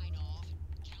two sign off,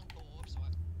 count orbs, or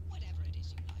whatever it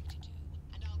is you like to do,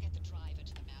 and I'll get the driver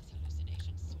to the mass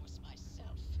hallucination source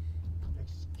myself.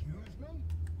 Excuse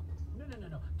me?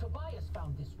 No. Tobias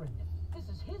found this remnant. This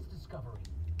is his discovery.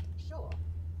 Sure.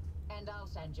 And I'll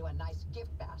send you a nice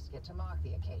gift basket to mark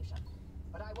the occasion.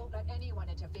 But I won't let anyone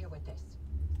interfere with this.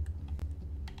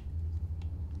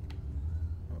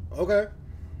 Okay.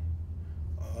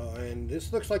 And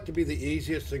this looks like to be the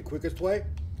easiest and quickest way.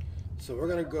 So we're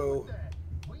gonna go.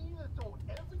 We either throw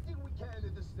everything we can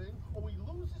at this thing, or we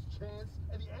lose this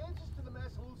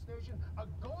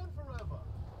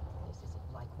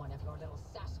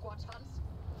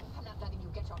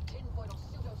your tinfoil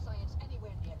pseudoscience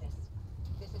anywhere near this.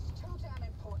 This is too damn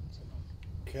important to me.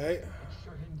 Okay. It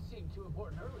sure didn't seem too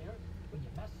important earlier when you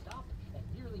messed up and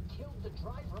nearly killed the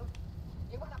driver.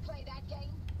 You want to play that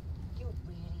game? You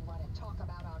really want to talk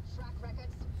about our track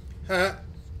records? Haha.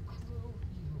 Screw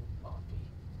you, Poppy.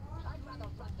 I'd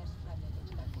rather run this remnant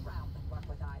into the ground than work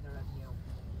with either of you.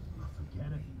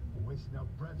 Forget it. We're wasting our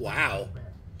breath. Wow.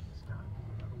 There's gotta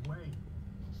be another way.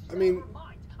 I mean, Never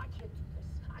mind. I can't do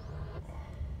this.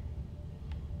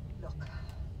 Look,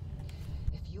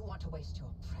 if you want to waste your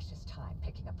precious time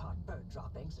picking apart bird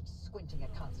droppings and squinting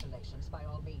at constellations, by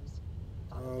all means.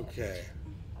 Follow them. okay.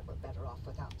 And we're better off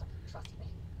without them. Trust me.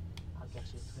 I'll get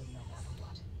you through no matter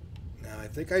what. Now I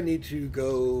think I need to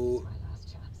go My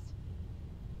last chance.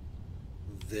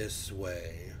 this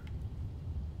way.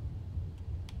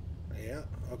 Yeah,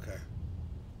 okay.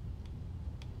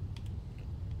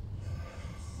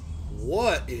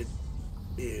 What is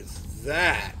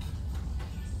that?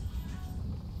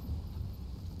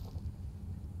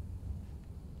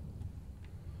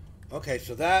 Okay,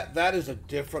 so that is a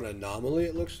different anomaly,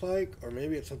 it looks like. Or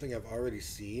maybe it's something I've already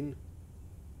seen.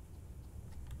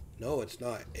 No, it's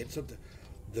not. It's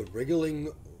the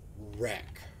wriggling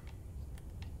wreck.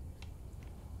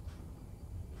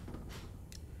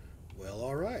 Well,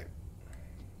 all right.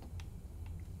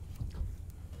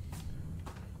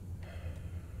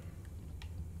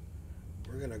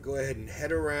 We're going to go ahead and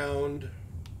head around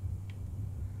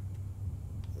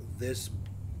this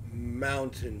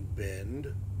mountain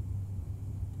bend.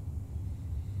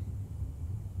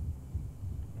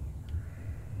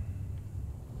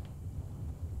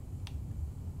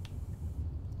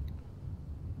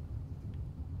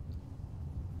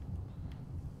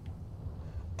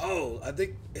 Oh, I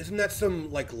think, isn't that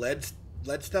some like lead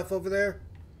stuff over there?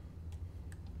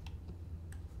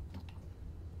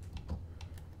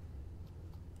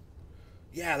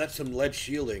 Yeah, that's some lead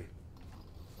shielding.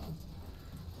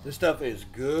 This stuff is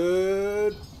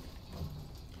good.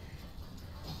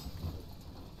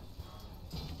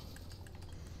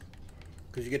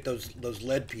 Because you get those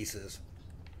lead pieces.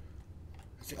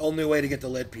 It's the only way to get the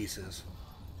lead pieces.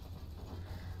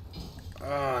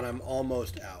 Ah, and I'm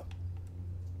almost out.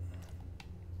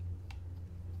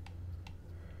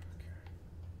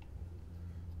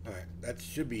 Alright, that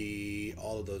should be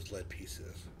all of those lead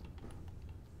pieces.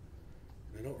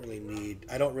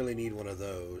 I don't really need one of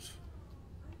those.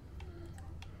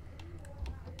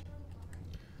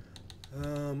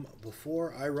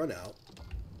 Before I run out,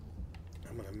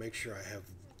 I'm gonna make sure I have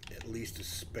at least a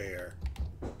spare.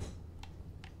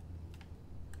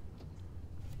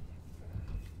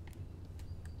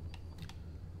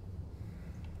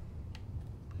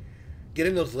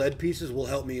 Getting those lead pieces will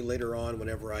help me later on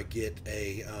whenever I get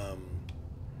a,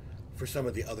 for some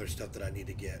of the other stuff that I need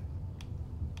to get.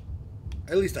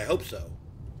 At least I hope so.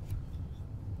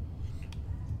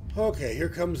 Okay, here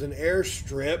comes an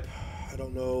airstrip. I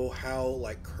don't know how,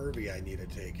 like, curvy I need to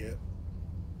take it.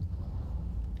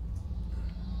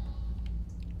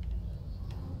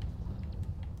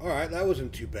 Alright, that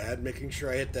wasn't too bad. Making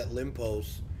sure I hit that limb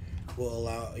post will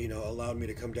allow me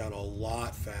to come down a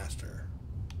lot faster.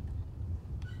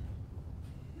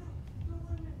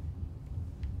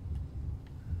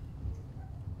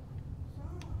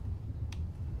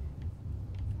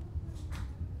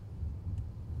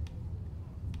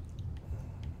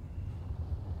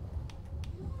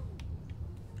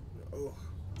 Oh.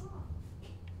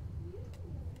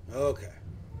 Okay.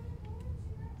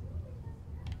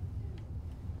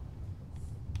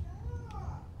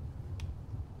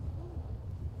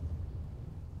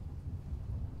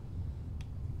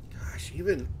 Gosh,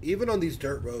 even on these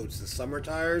dirt roads, the summer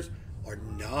tires are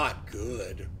not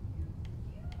good.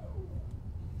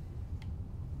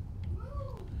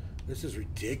 This is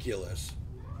ridiculous.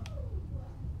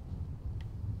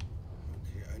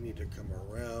 Okay, I need to come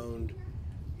around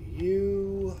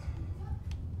you.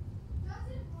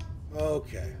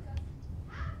 Okay.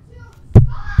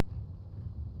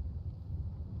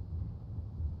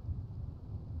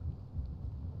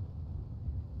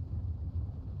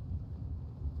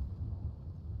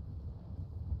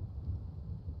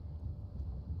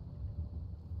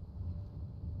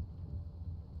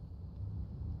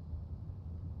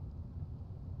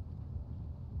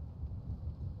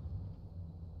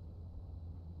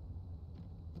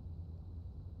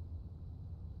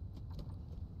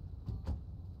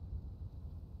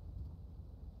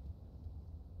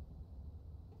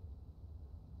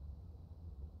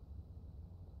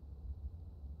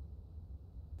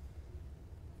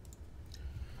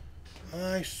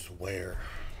 I swear.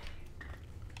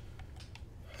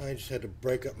 I just had to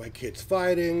break up my kids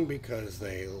fighting because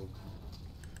they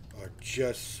are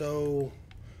just so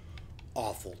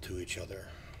awful to each other.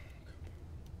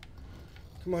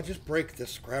 Come on, just break this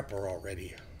scrapper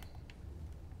already.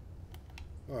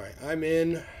 Alright, I'm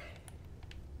in.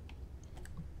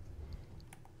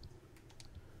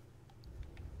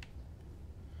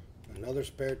 Another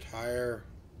spare tire.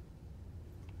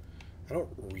 I don't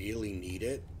really need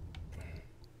it.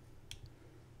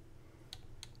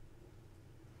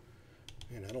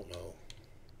 Man, I don't know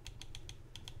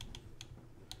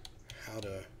how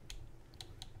to...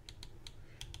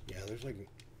 Yeah, there's like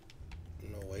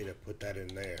no way to put that in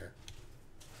there.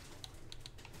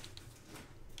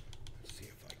 Let's see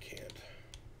if I can't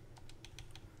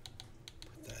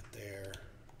put that there.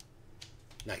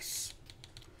 Nice.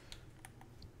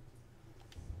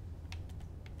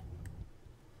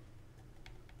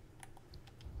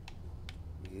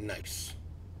 Nice.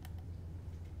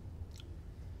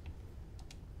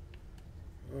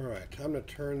 Alright, time to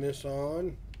turn this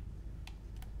on.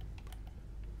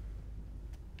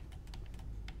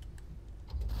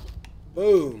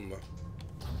 Boom.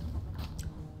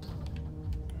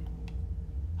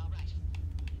 All right.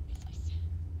 Business.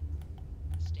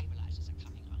 Stabilizers are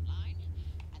coming online,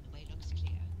 and the way looks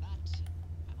clear. But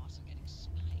I'm also getting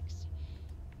spikes.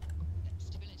 The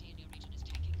stability in your region is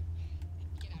tanking.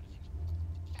 Get out of there.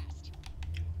 Fast.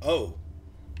 Oh.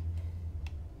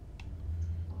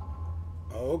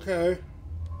 Okay.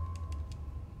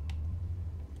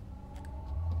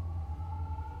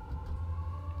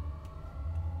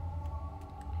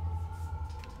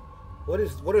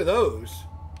 What are those?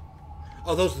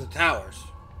 Oh, those are the towers.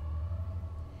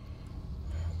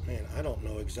 Man, I don't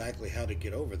know exactly how to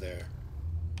get over there.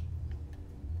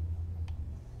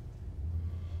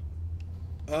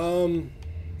 I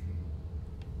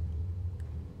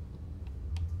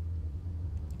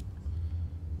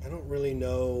don't really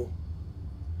know.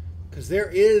 Because there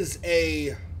is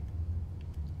a...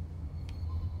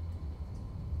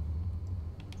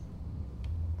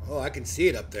 Oh, I can see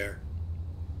it up there.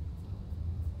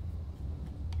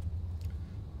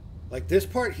 Like, this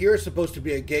part here is supposed to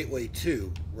be a gateway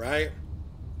too, right?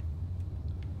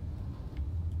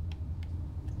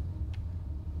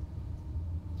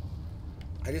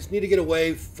 I just need to get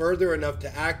away further enough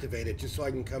to activate it just so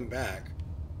I can come back.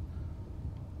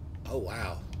 Oh,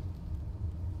 wow.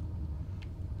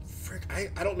 Frick, I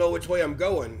don't know which way I'm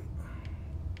going.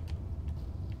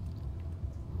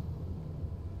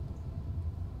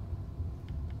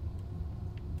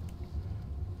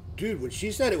 Dude, when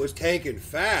she said it was tanking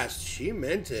fast, she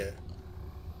meant it.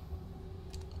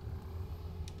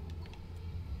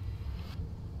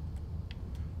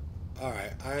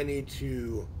 Alright, I need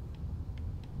to...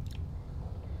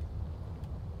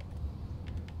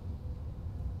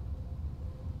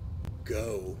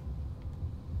 go.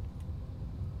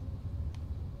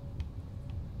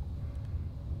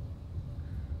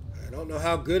 I don't know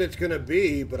how good it's going to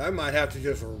be, but I might have to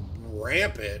just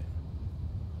ramp it.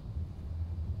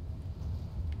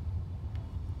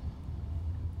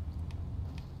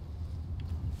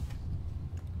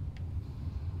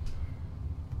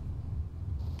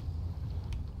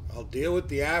 I'll deal with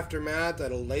the aftermath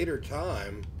at a later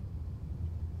time.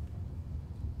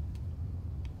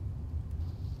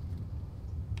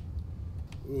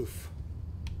 Oof.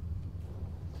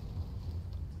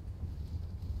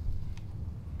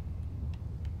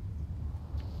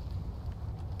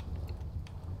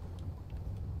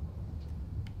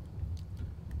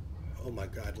 Oh my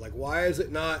God, like why is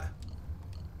it not...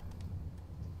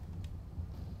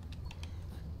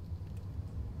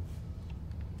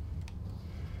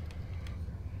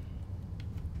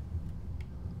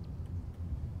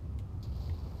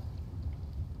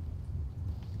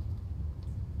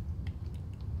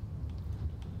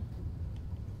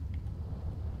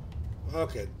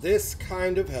 Okay, this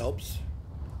kind of helps,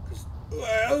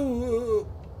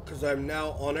 because I'm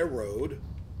now on a road.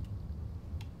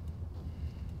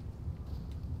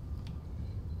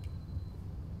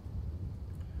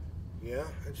 Yeah,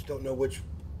 I just don't know which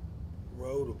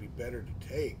road would be better to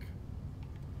take.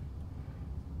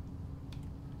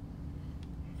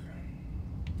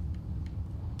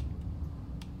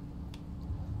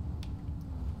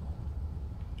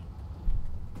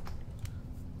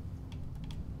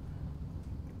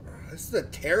 This is a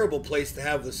terrible place to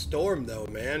have the storm, though,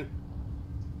 man.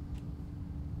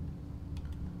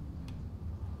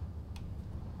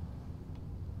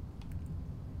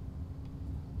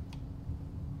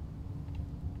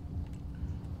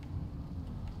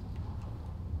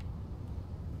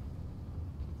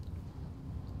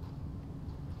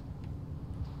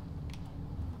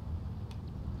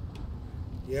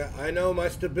 Yeah, I know my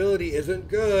stability isn't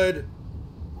good.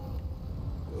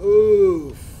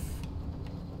 Oof.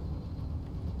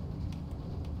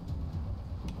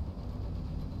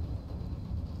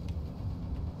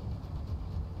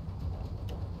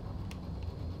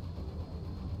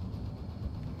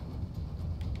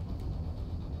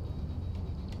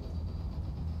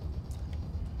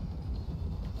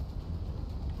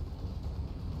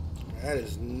 That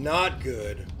is not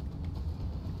good.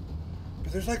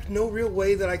 But there's like no real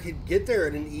way that I could get there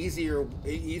in an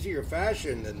easier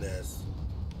fashion than this.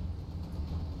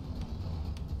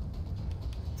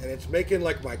 And it's making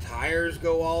like my tires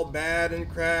go all bad and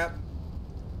crap.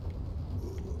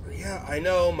 Yeah, I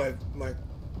know my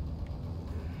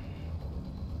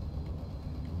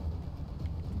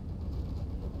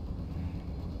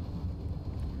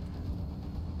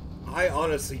I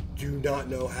honestly do not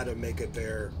know how to make it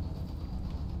there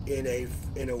in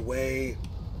a way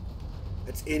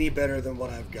that's any better than what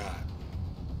I've got.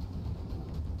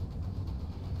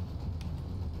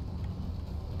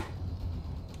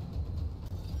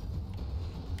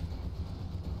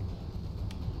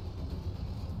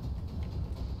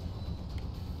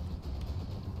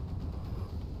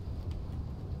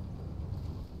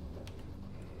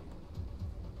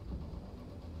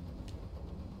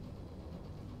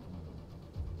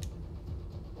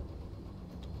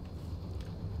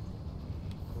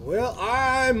 Well,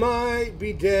 I might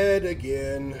be dead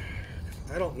again.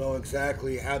 I don't know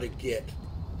exactly how to get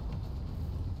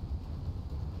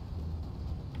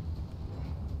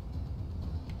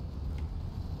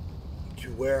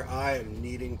to where I am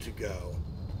needing to go.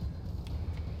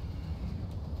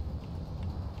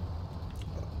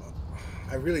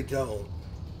 I really don't.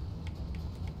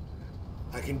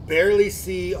 I can barely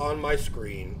see on my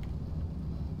screen.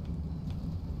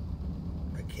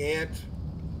 I can't.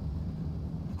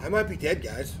 I might be dead,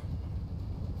 guys.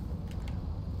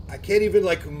 I can't even,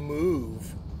 like,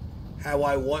 move how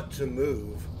I want to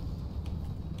move.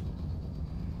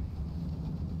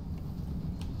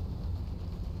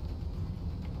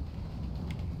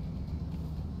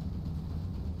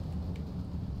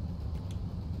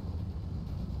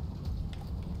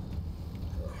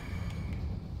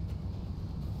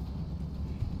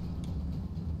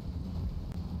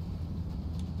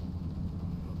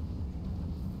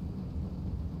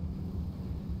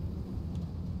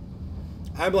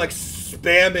 I'm like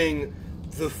spamming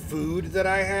the food that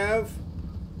I have,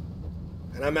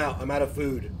 and I'm out. I'm out of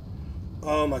food.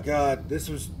 Oh my god, this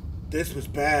was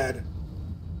bad.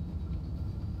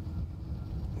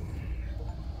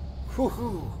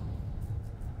 Whew.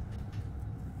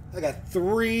 I got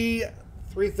three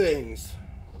things.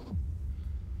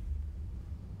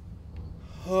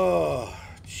 Oh,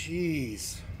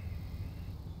 jeez.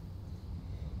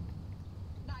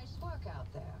 Nice work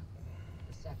out there.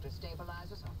 The sector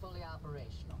stabilizers are fully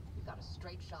operational. We've got a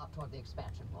straight shot toward the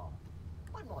expansion wall.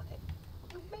 One more thing.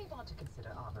 You may want to consider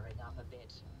armoring up a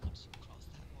bit. Once you cross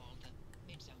that wall, the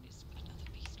mid-zone is another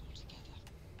beast altogether.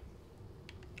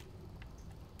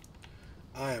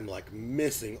 I am like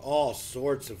missing all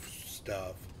sorts of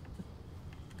stuff.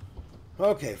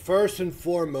 Okay, first and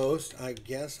foremost, I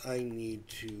guess I need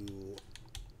to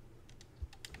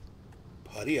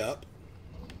putty up.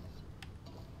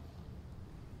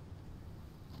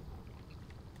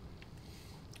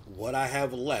 What I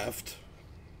have left.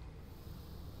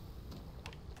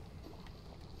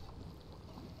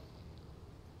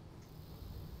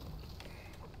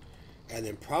 And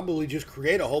then probably just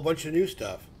create a whole bunch of new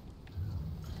stuff.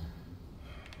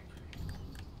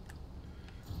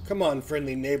 Come on,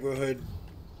 friendly neighborhood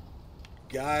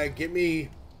guy, get me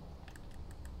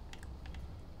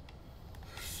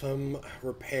some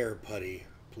repair putty,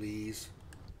 please.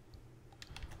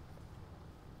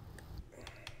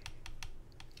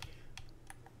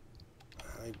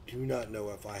 I do not know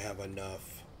if I have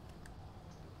enough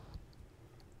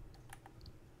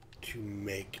to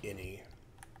make any.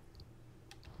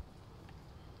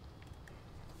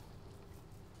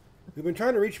 We've been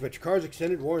trying to reach but your car's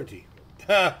extended warranty.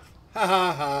 Ha ha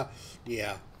ha ha.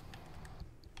 Yeah.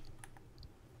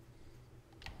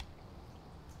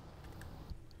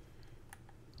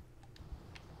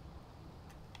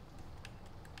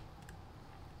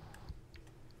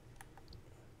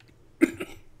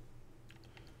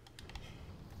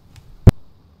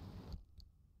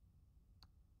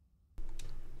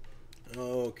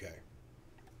 Okay.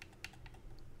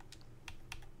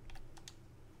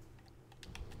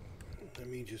 Let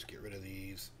me just get rid of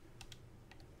these.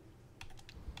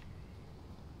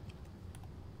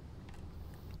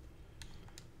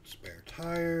 Spare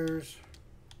tires.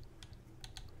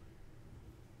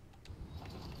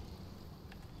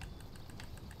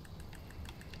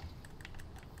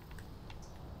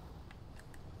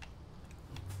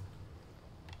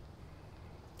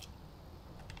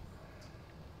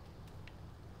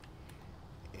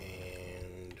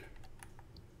 And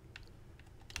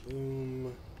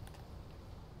boom.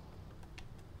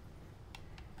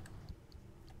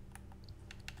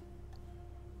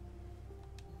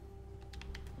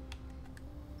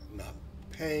 Not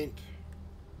paint.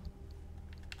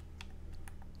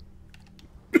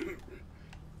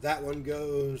 That one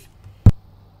goes.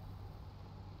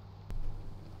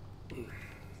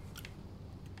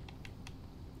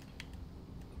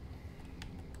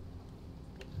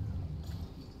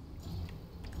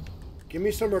 Give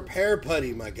me some repair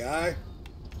putty, my guy.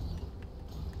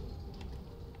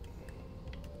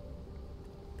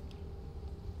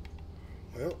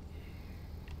 Well,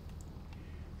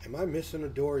 am I missing a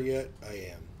door yet?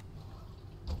 I am.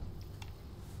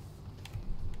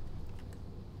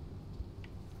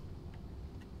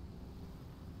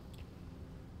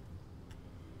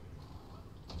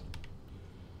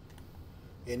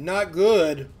 And not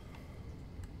good,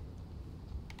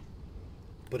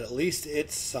 but at least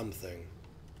it's something.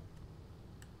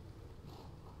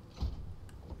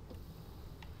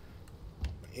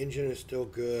 My engine is still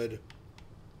good.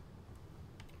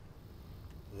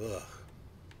 Ugh.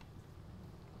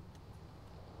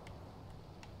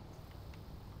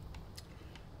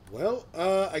 Well,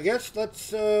 I guess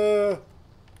let's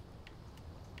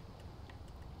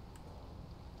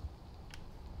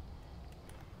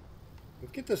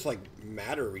get this, like,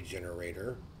 matter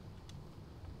regenerator.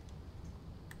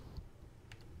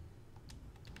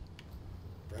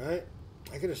 Right?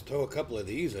 I could just throw a couple of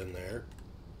these in there.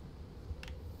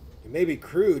 It may be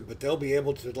crude, but they'll be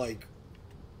able to, like,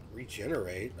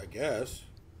 regenerate, I guess.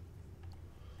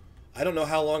 I don't know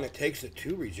how long it takes it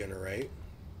to regenerate,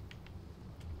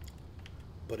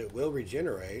 but it will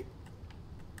regenerate.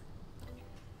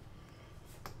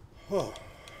 Huh.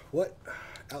 What?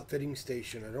 Outfitting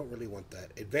station. I don't really want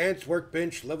that. Advanced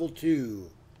workbench level 2.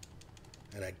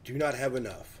 And I do not have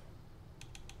enough.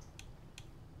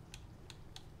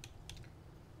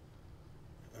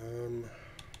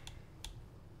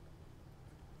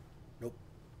 Nope.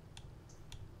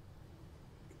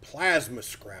 Plasma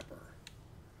scrapper.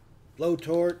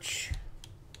 Blowtorch.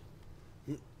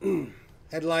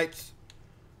 Headlights.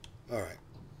 Alright.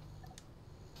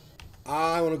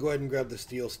 I want to go ahead and grab the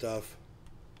steel stuff.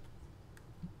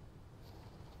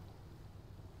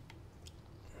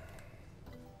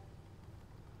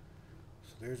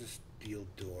 So there's a steel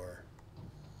door.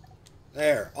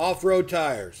 There. Off-road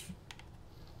tires.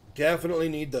 Definitely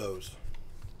need those.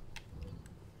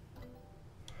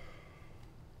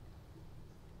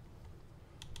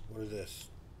 What is this?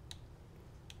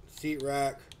 Seat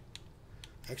rack.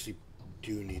 I actually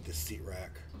do need the seat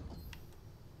rack.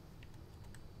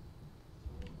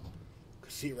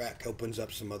 Seat rack opens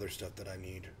up some other stuff that I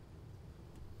need.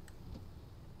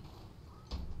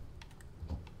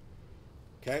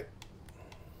 Okay.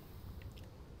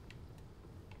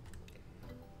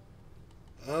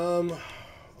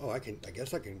 Oh, I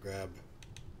guess I can grab.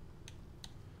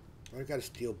 I got a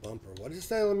steel bumper. What is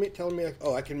that telling me?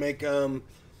 Oh, I can make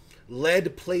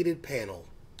lead plated panel.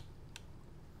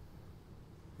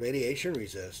 Radiation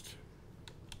resist.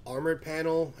 Armored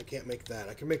panel. I can't make that.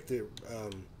 I can make the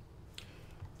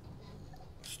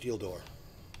steel door.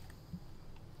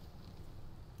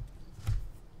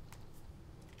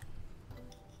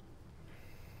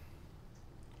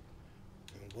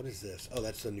 And what is this? Oh,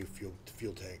 that's the new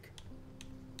fuel tank.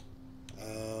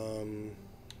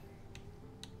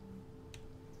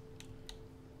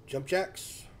 Jump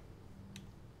jacks.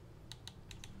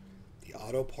 The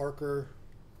auto parker.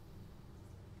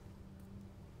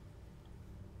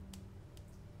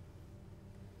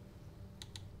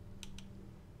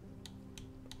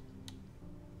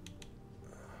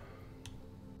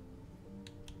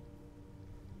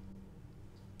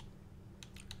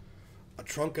 A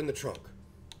trunk in the trunk.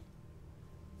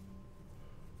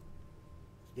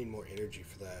 Need more energy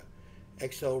for that.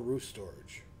 XL roof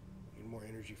storage. Need more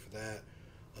energy for that.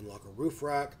 Unlock a roof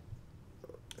rack.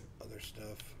 Other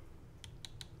stuff.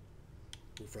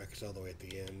 Roof rack is all the way at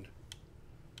the end.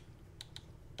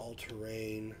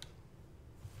 All-terrain.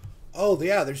 Oh,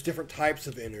 yeah, there's different types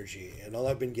of energy. And all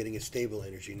I've been getting is stable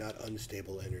energy, not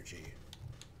unstable energy.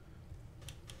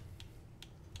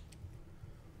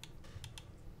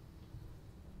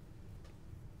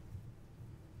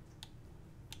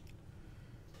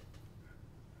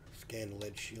 Scan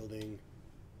lead shielding.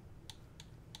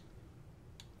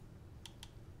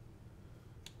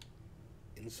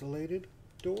 Insulated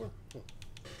door? Huh.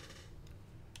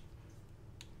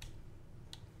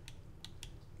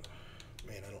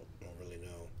 Man, I don't really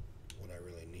know what I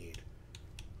really need.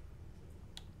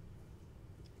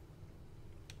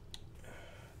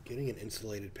 Getting an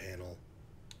insulated panel.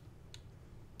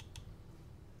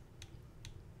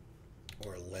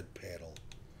 Or a lead panel.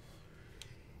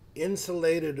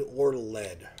 Insulated or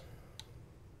lead.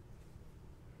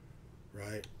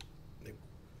 Right?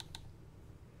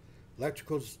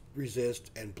 Electrical resist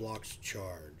and blocks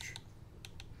charge.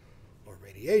 Or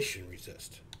radiation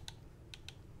resist.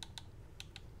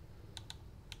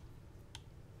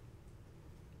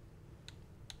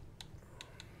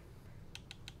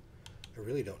 I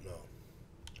really don't know.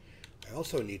 I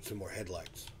also need some more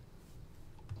headlights.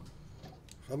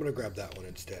 I'm going to grab that one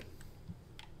instead.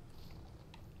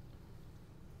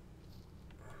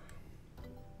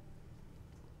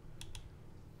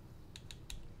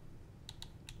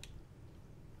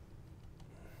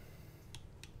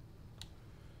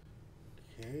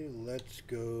 Okay, let's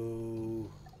go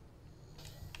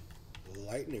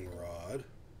lightning rod.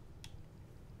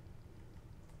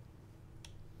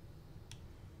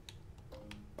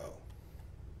 Oh.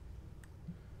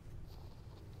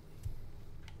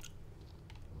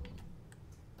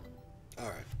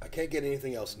 Alright, I can't get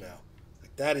anything else now.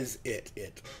 Like, that is it.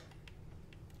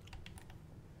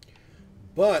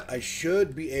 But I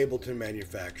should be able to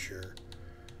manufacture...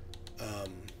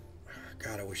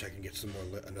 God, I wish I could get some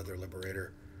more another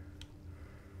Liberator.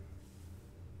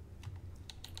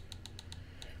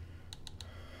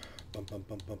 Bum, bum,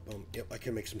 bum, bum, bum. Yep, I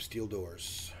can make some steel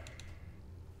doors.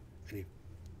 I need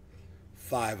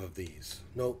 5 of these.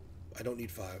 Nope, I don't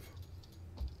need 5.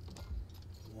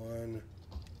 1,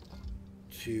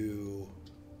 2.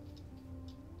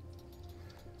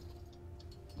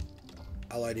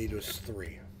 All I need was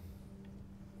 3.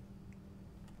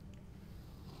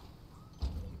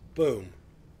 Boom.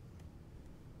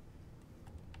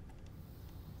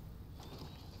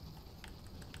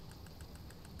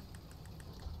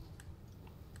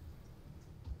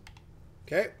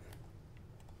 Okay.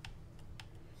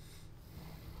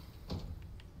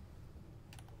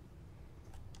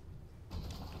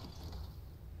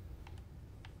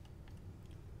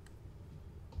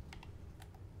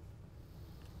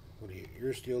 What do you?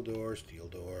 Your steel door, steel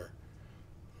door.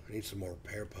 I need some more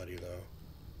repair putty though.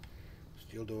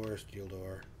 Steel door, steel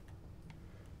door.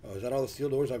 Oh, is that all the steel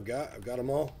doors I've got? I've got them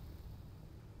all.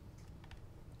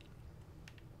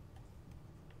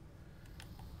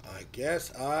 I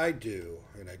guess I do,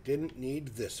 and I didn't need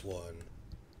this one.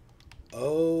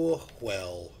 Oh,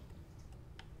 well.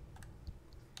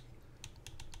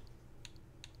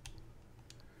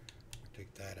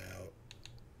 Take that out.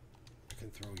 I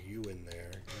can throw you in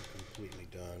there. You're completely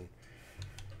done.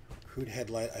 Crude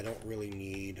headlight I don't really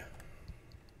need.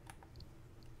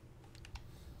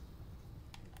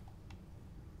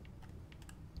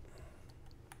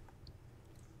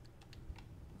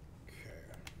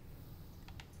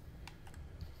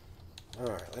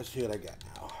 Alright, let's see what I got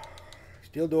now.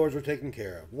 Steel doors are taken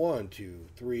care of. 1, 2,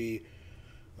 3.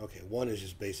 Okay, 1 is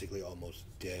just basically almost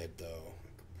dead, though.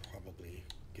 I could probably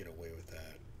get away with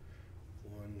that.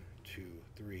 1, 2,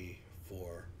 3,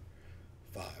 4,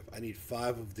 5. I need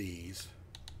 5 of these.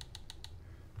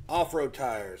 Off-road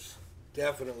tires.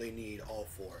 Definitely need all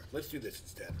 4. Let's do this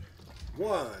instead.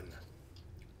 1,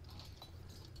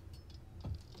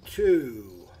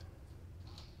 2,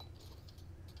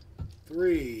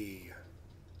 3,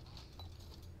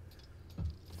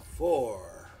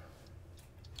 4.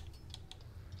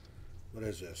 What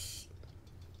is this?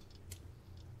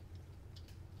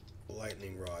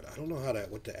 Lightning rod. I don't know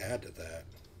what to add to that.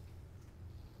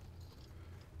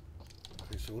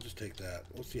 Okay, so we'll just take that.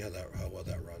 We'll see how well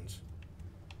that runs.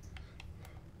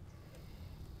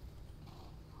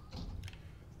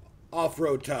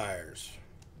 Off-road tires.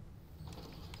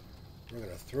 We're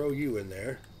gonna throw you in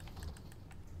there.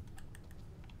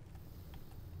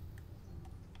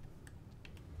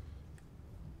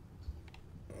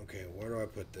 Okay, where do I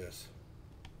put this?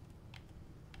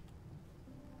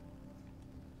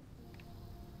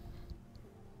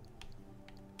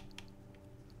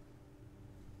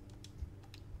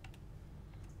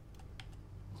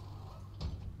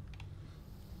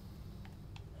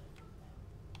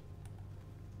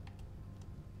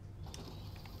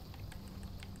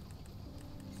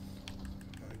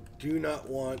 I do not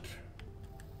want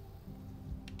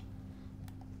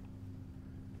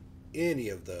any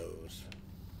of those.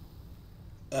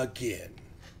 Again.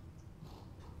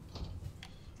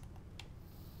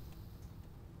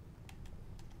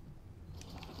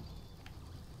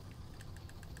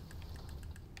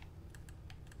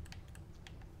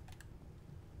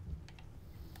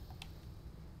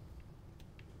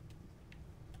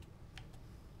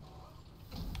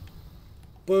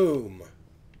 Boom.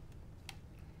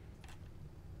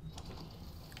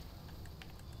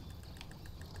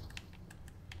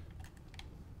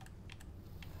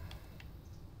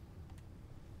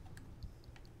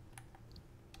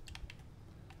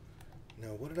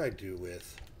 Now, what did I do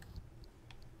with...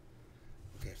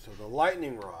 Okay, so the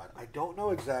lightning rod. I don't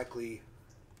know exactly...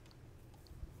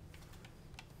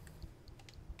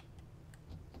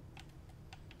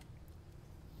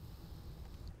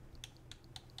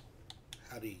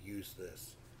 how to use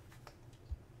this.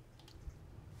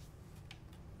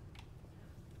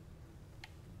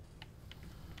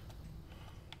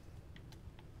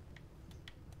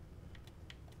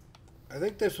 I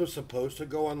think this was supposed to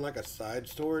go on like a side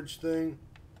storage thing.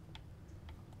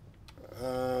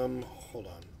 Hold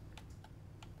on.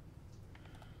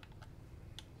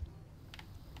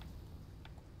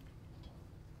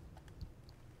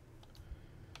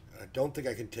 I don't think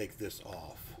I can take this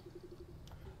off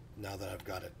now that I've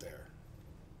got it there.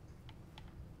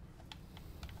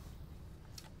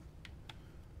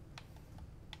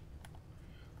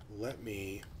 Let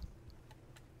me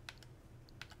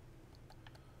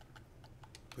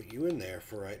put you in there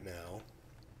for right now.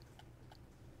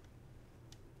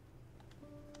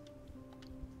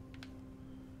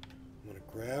 I'm gonna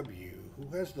grab you.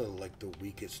 Who has the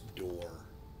weakest door?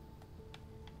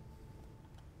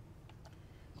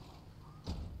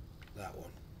 That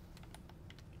one.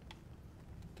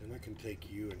 Then I can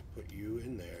take you and put you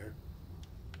in there.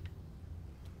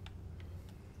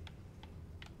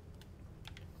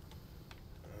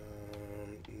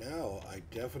 Now I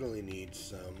definitely need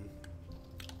some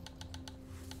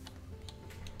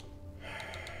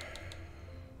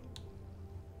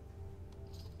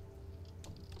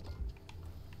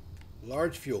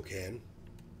large fuel can.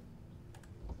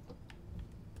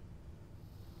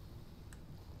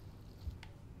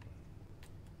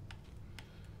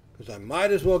 Because I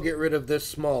might as well get rid of this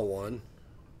small one.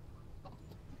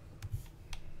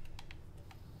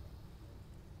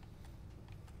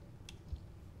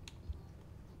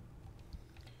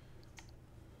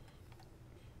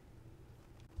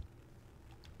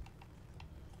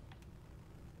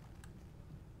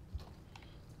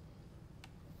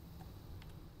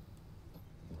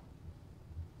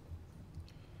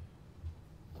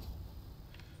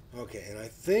 Okay, and I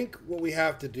think what we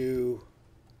have to do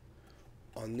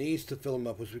on these to fill them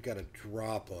up is we got to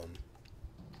drop them.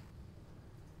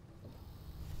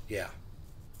 Yeah.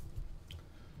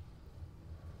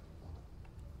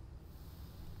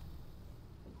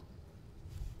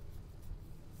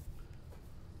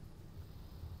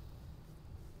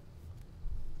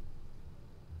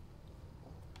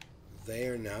 They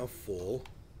are now full.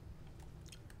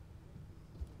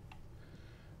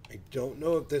 I don't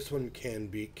know if this one can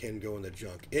go in the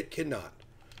junk. It cannot.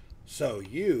 So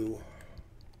you,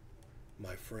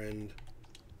 my friend,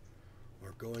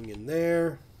 are going in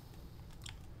there.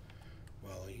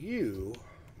 While you,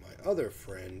 my other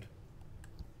friend,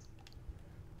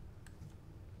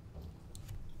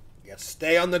 you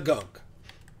stay on the gunk.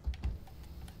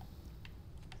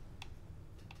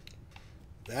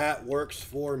 That works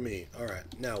for me. All right,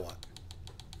 now what?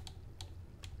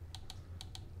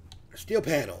 Steel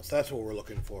panels. That's what we're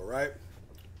looking for, right?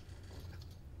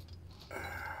 Okay,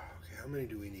 how many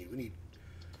do we need? We need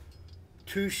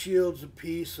 2 shields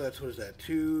apiece. So that's, what is that?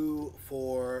 2,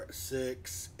 4,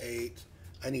 6, 8.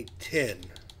 I need 10.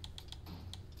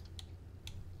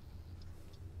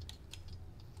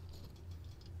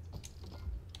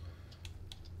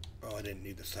 Oh, I didn't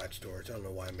need the side storage. I don't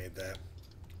know why I made that.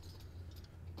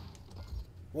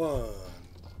 1,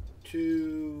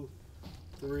 2,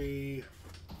 3,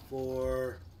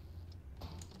 4,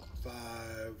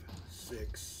 5,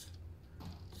 6,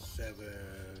 7,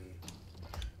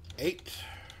 8.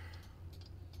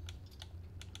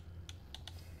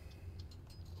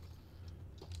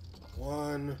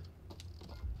 One,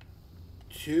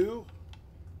 2.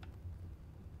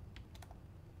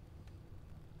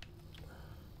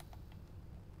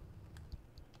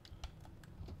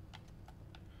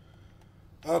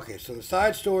 Okay, so the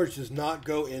side storage does not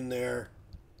go in there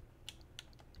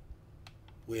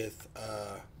with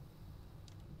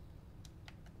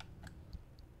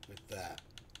that.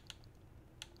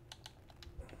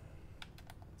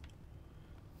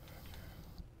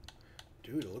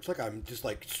 Dude, it looks like I'm just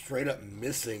like straight up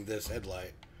missing this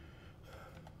headlight.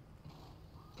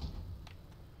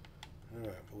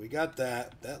 Alright, but we got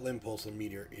that. That limb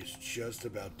pulsometer is just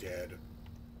about dead.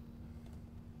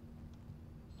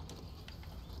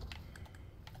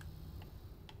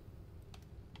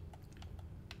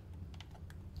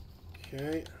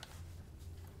 Okay.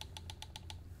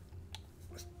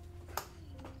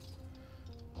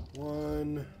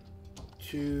 1,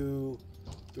 2,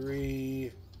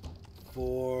 3,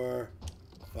 4,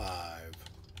 5.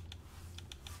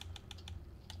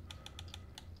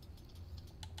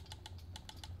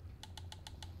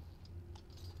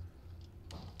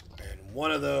 And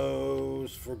one of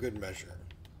those for good measure.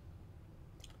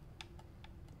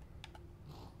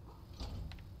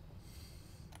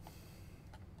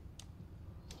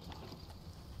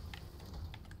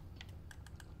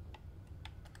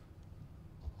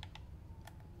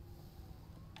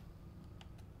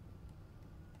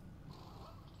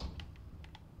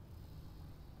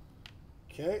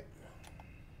 Okay.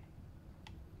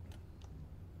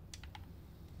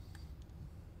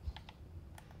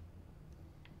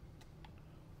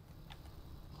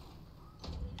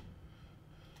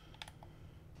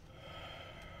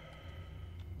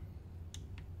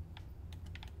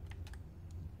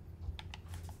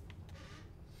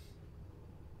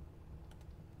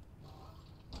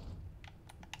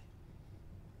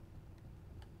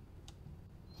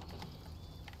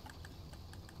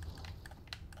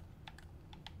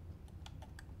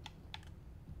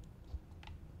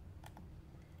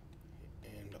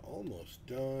 almost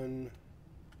done.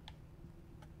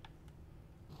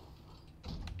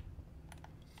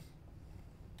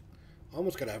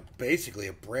 Almost got a basically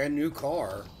a brand new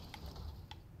car.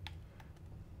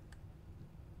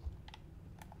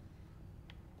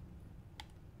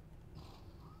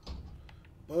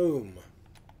 Boom.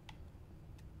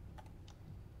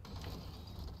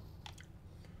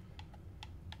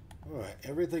 Alright,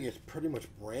 everything is pretty much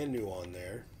brand new on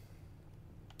there.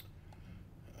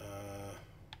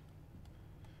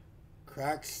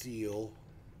 Cracked seal,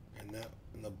 and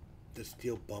the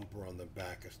steel bumper on the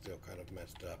back is still kind of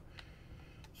messed up.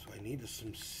 So I need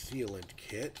some sealant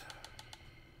kit.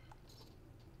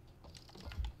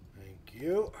 Thank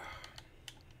you.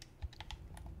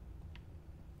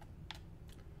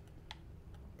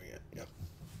 Yep.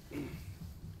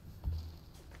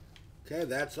 Okay,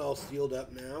 that's all sealed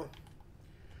up now.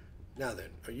 Now then,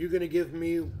 are you going to give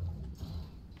me...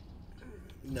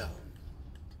 No.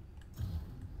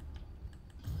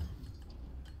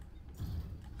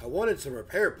 I wanted some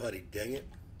repair putty, dang it.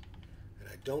 And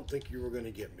I don't think you were going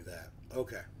to get me that.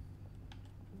 Okay.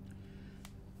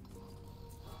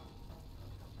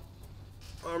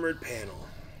 Armored panel.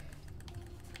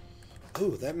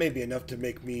 Ooh, that may be enough to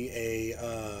make me a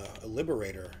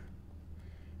Liberator.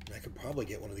 And I could probably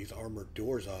get one of these armored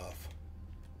doors off.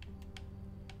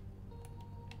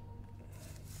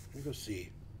 Let me go see.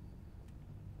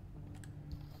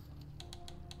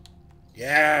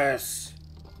 Yes!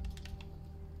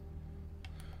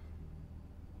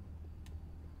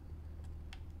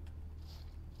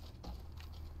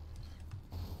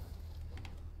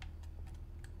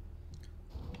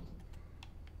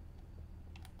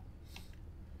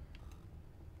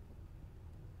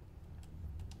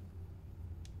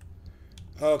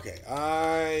 Okay,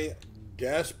 I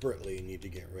desperately need to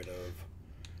get rid of...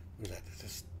 What is that? This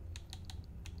is...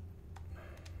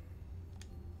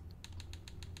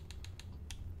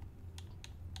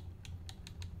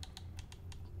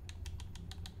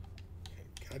 Okay,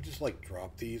 can I just, like,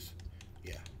 drop these?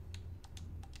 Yeah.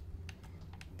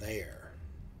 There.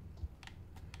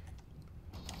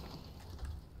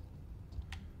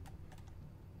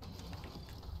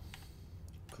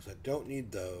 Because I don't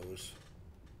need those.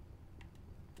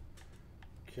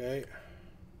 Okay.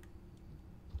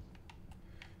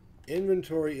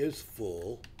 Inventory is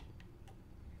full.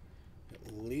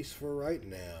 At least for right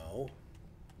now.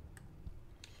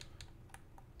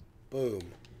 Boom.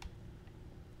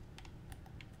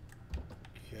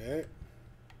 Okay.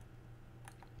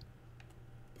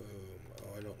 Boom.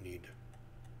 Oh, I don't need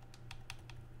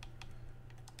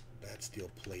that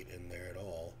steel plate in there at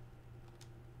all.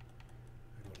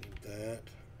 I don't need that.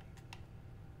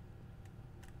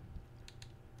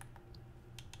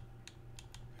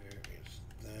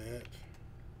 That.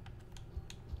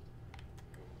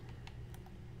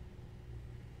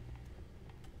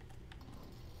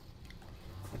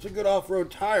 It's a good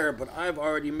off-road tire, but I've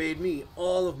already made me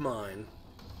all of mine.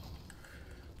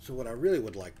 So what I really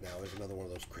would like now is another one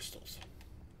of those crystals.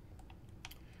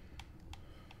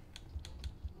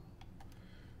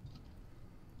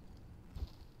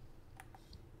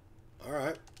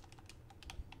 Alright.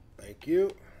 Thank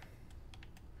you.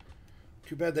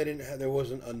 Too bad they didn't have, there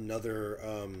wasn't another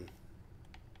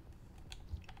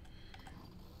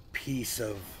piece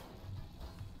of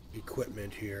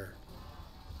equipment here.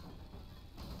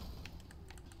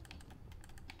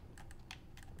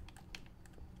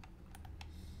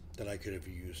 That I could have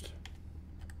used.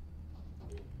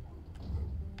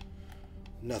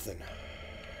 Nothing.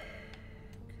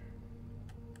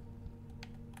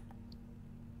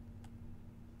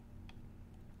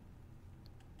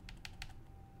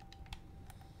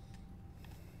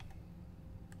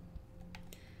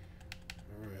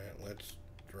 Let's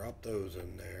drop those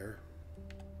in there.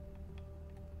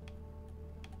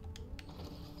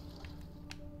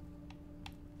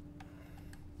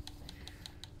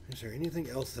 Is there anything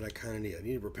else that I kind of need? I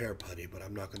need a repair putty, but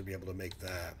I'm not going to be able to make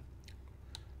that.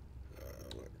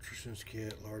 Electrician's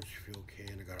kit, large fuel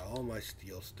can. I got all my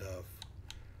steel stuff.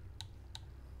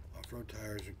 Off-road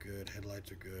tires are good.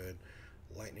 Headlights are good.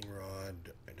 Lightning rod.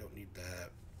 I don't need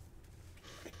that.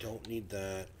 I don't need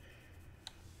that.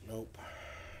 Nope.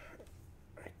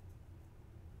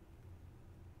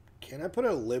 Can I put a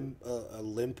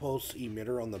Limpulse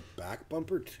emitter on the back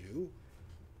bumper too?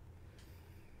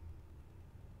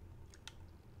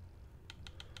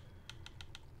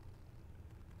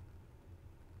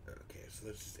 Okay, so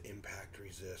this is impact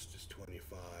resist is 20%.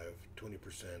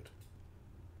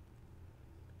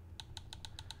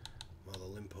 While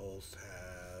the Limpulse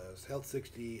has health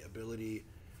 60, ability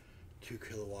 2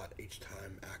 kilowatt each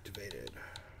time activated.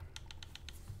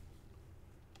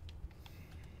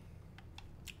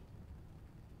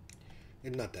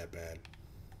 It's not that bad.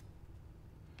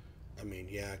 I mean,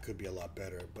 yeah, it could be a lot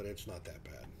better, but it's not that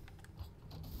bad.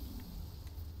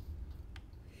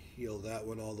 Heal that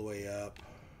one all the way up.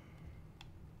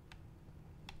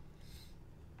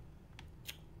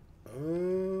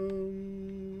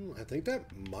 I think that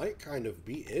might kind of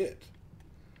be it.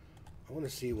 I want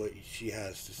to see what she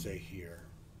has to say here.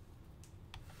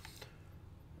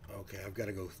 Okay, I've got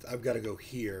to go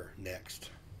here next.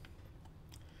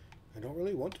 I don't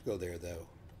really want to go there though.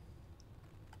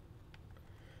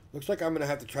 Looks like I'm going to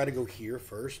have to try to go here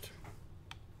first.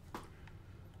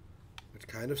 Which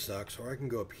kind of sucks, or I can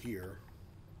go up here.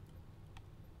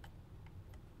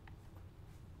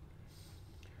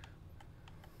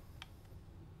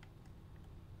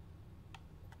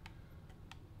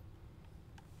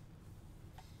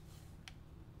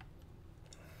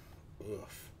 Ugh,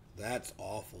 that's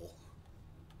awful.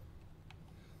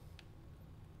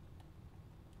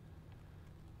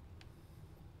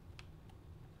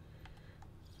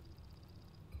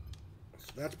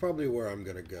 So that's probably where I'm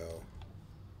going to go.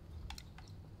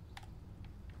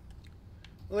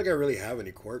 I don't think I really have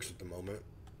any quirks at the moment.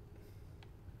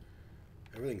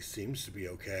 Everything seems to be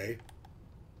okay.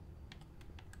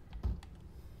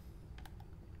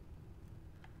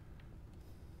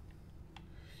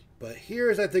 But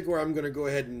here's, I think, where I'm going to go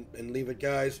ahead and leave it,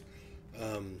 guys.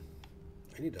 I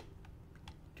need to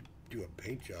do a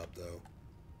paint job, though.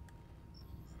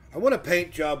 I want a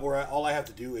paint job where all I have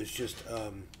to do is just...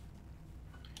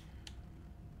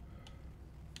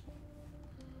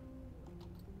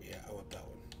 yeah, I want that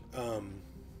one.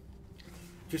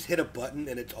 Just hit a button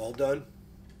and it's all done.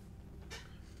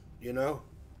 You know?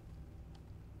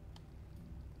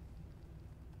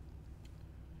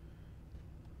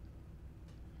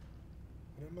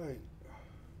 What am I...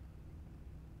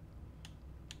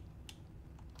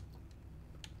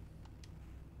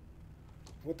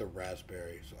 I want the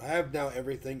raspberry. So I have now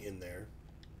everything in there.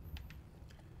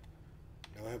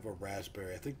 Now I have a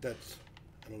raspberry. I think that's...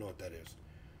 I don't know what that is.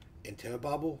 Antenna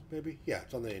bobble, maybe? Yeah,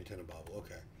 it's on the antenna bobble.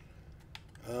 Okay.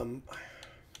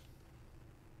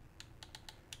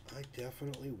 I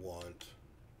definitely want...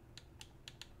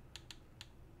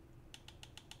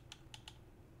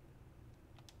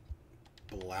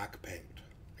 black paint.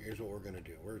 Here's what we're going to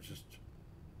do. We're just...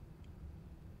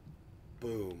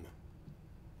 boom.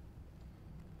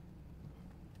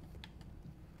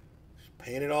 Just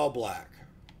paint it all black.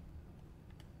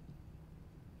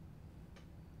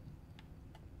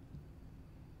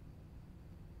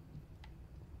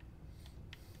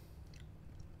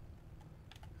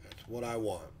 That's what I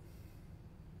want.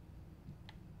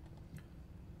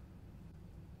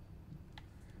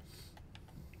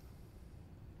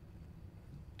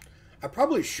 I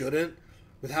probably shouldn't,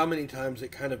 with how many times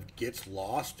it kind of gets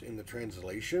lost in the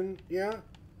translation, yeah?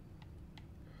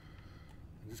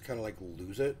 I just kind of like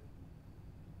lose it.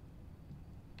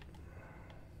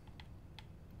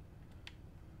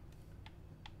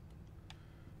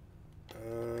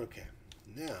 Okay,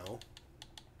 now,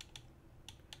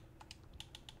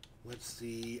 let's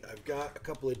see, I've got a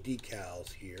couple of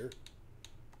decals here.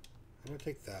 I'm going to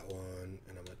take that one,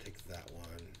 and I'm going to take that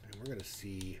one, and we're going to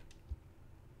see...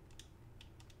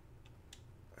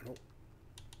 I don't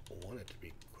want it to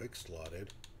be quick slotted.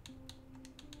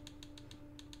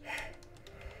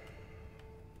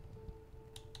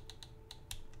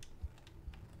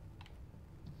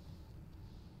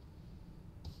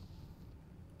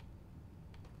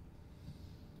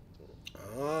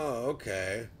 Oh,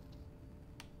 okay.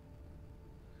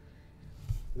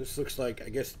 This looks like, I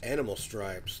guess, animal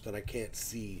stripes that I can't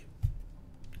see.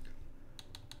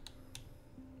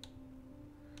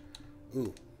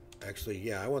 Ooh. Actually,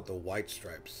 yeah, I want the white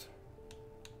stripes.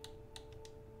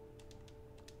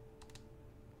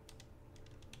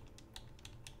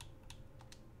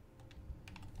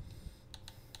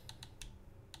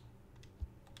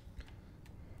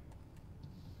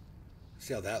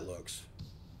 See how that looks.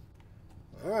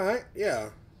 Alright, yeah.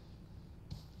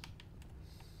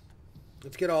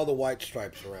 Let's get all the white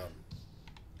stripes around.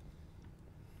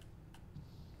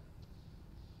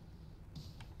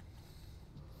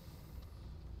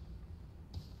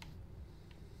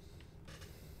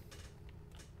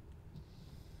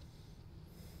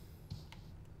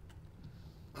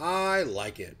 I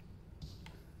like it.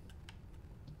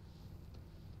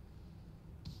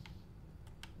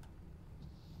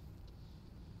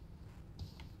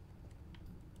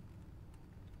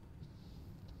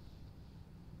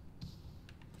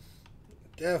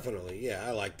 Definitely, yeah,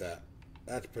 I like that.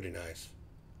 That's pretty nice.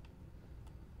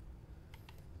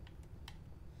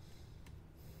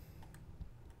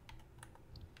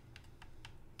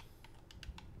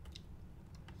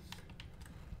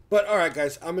 But all right,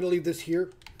 guys, I'm gonna leave this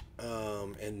here,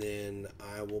 and then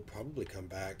I will probably come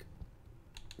back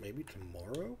maybe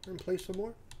tomorrow and play some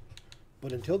more.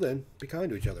 But until then, be kind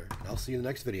to each other. I'll see you in the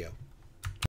next video.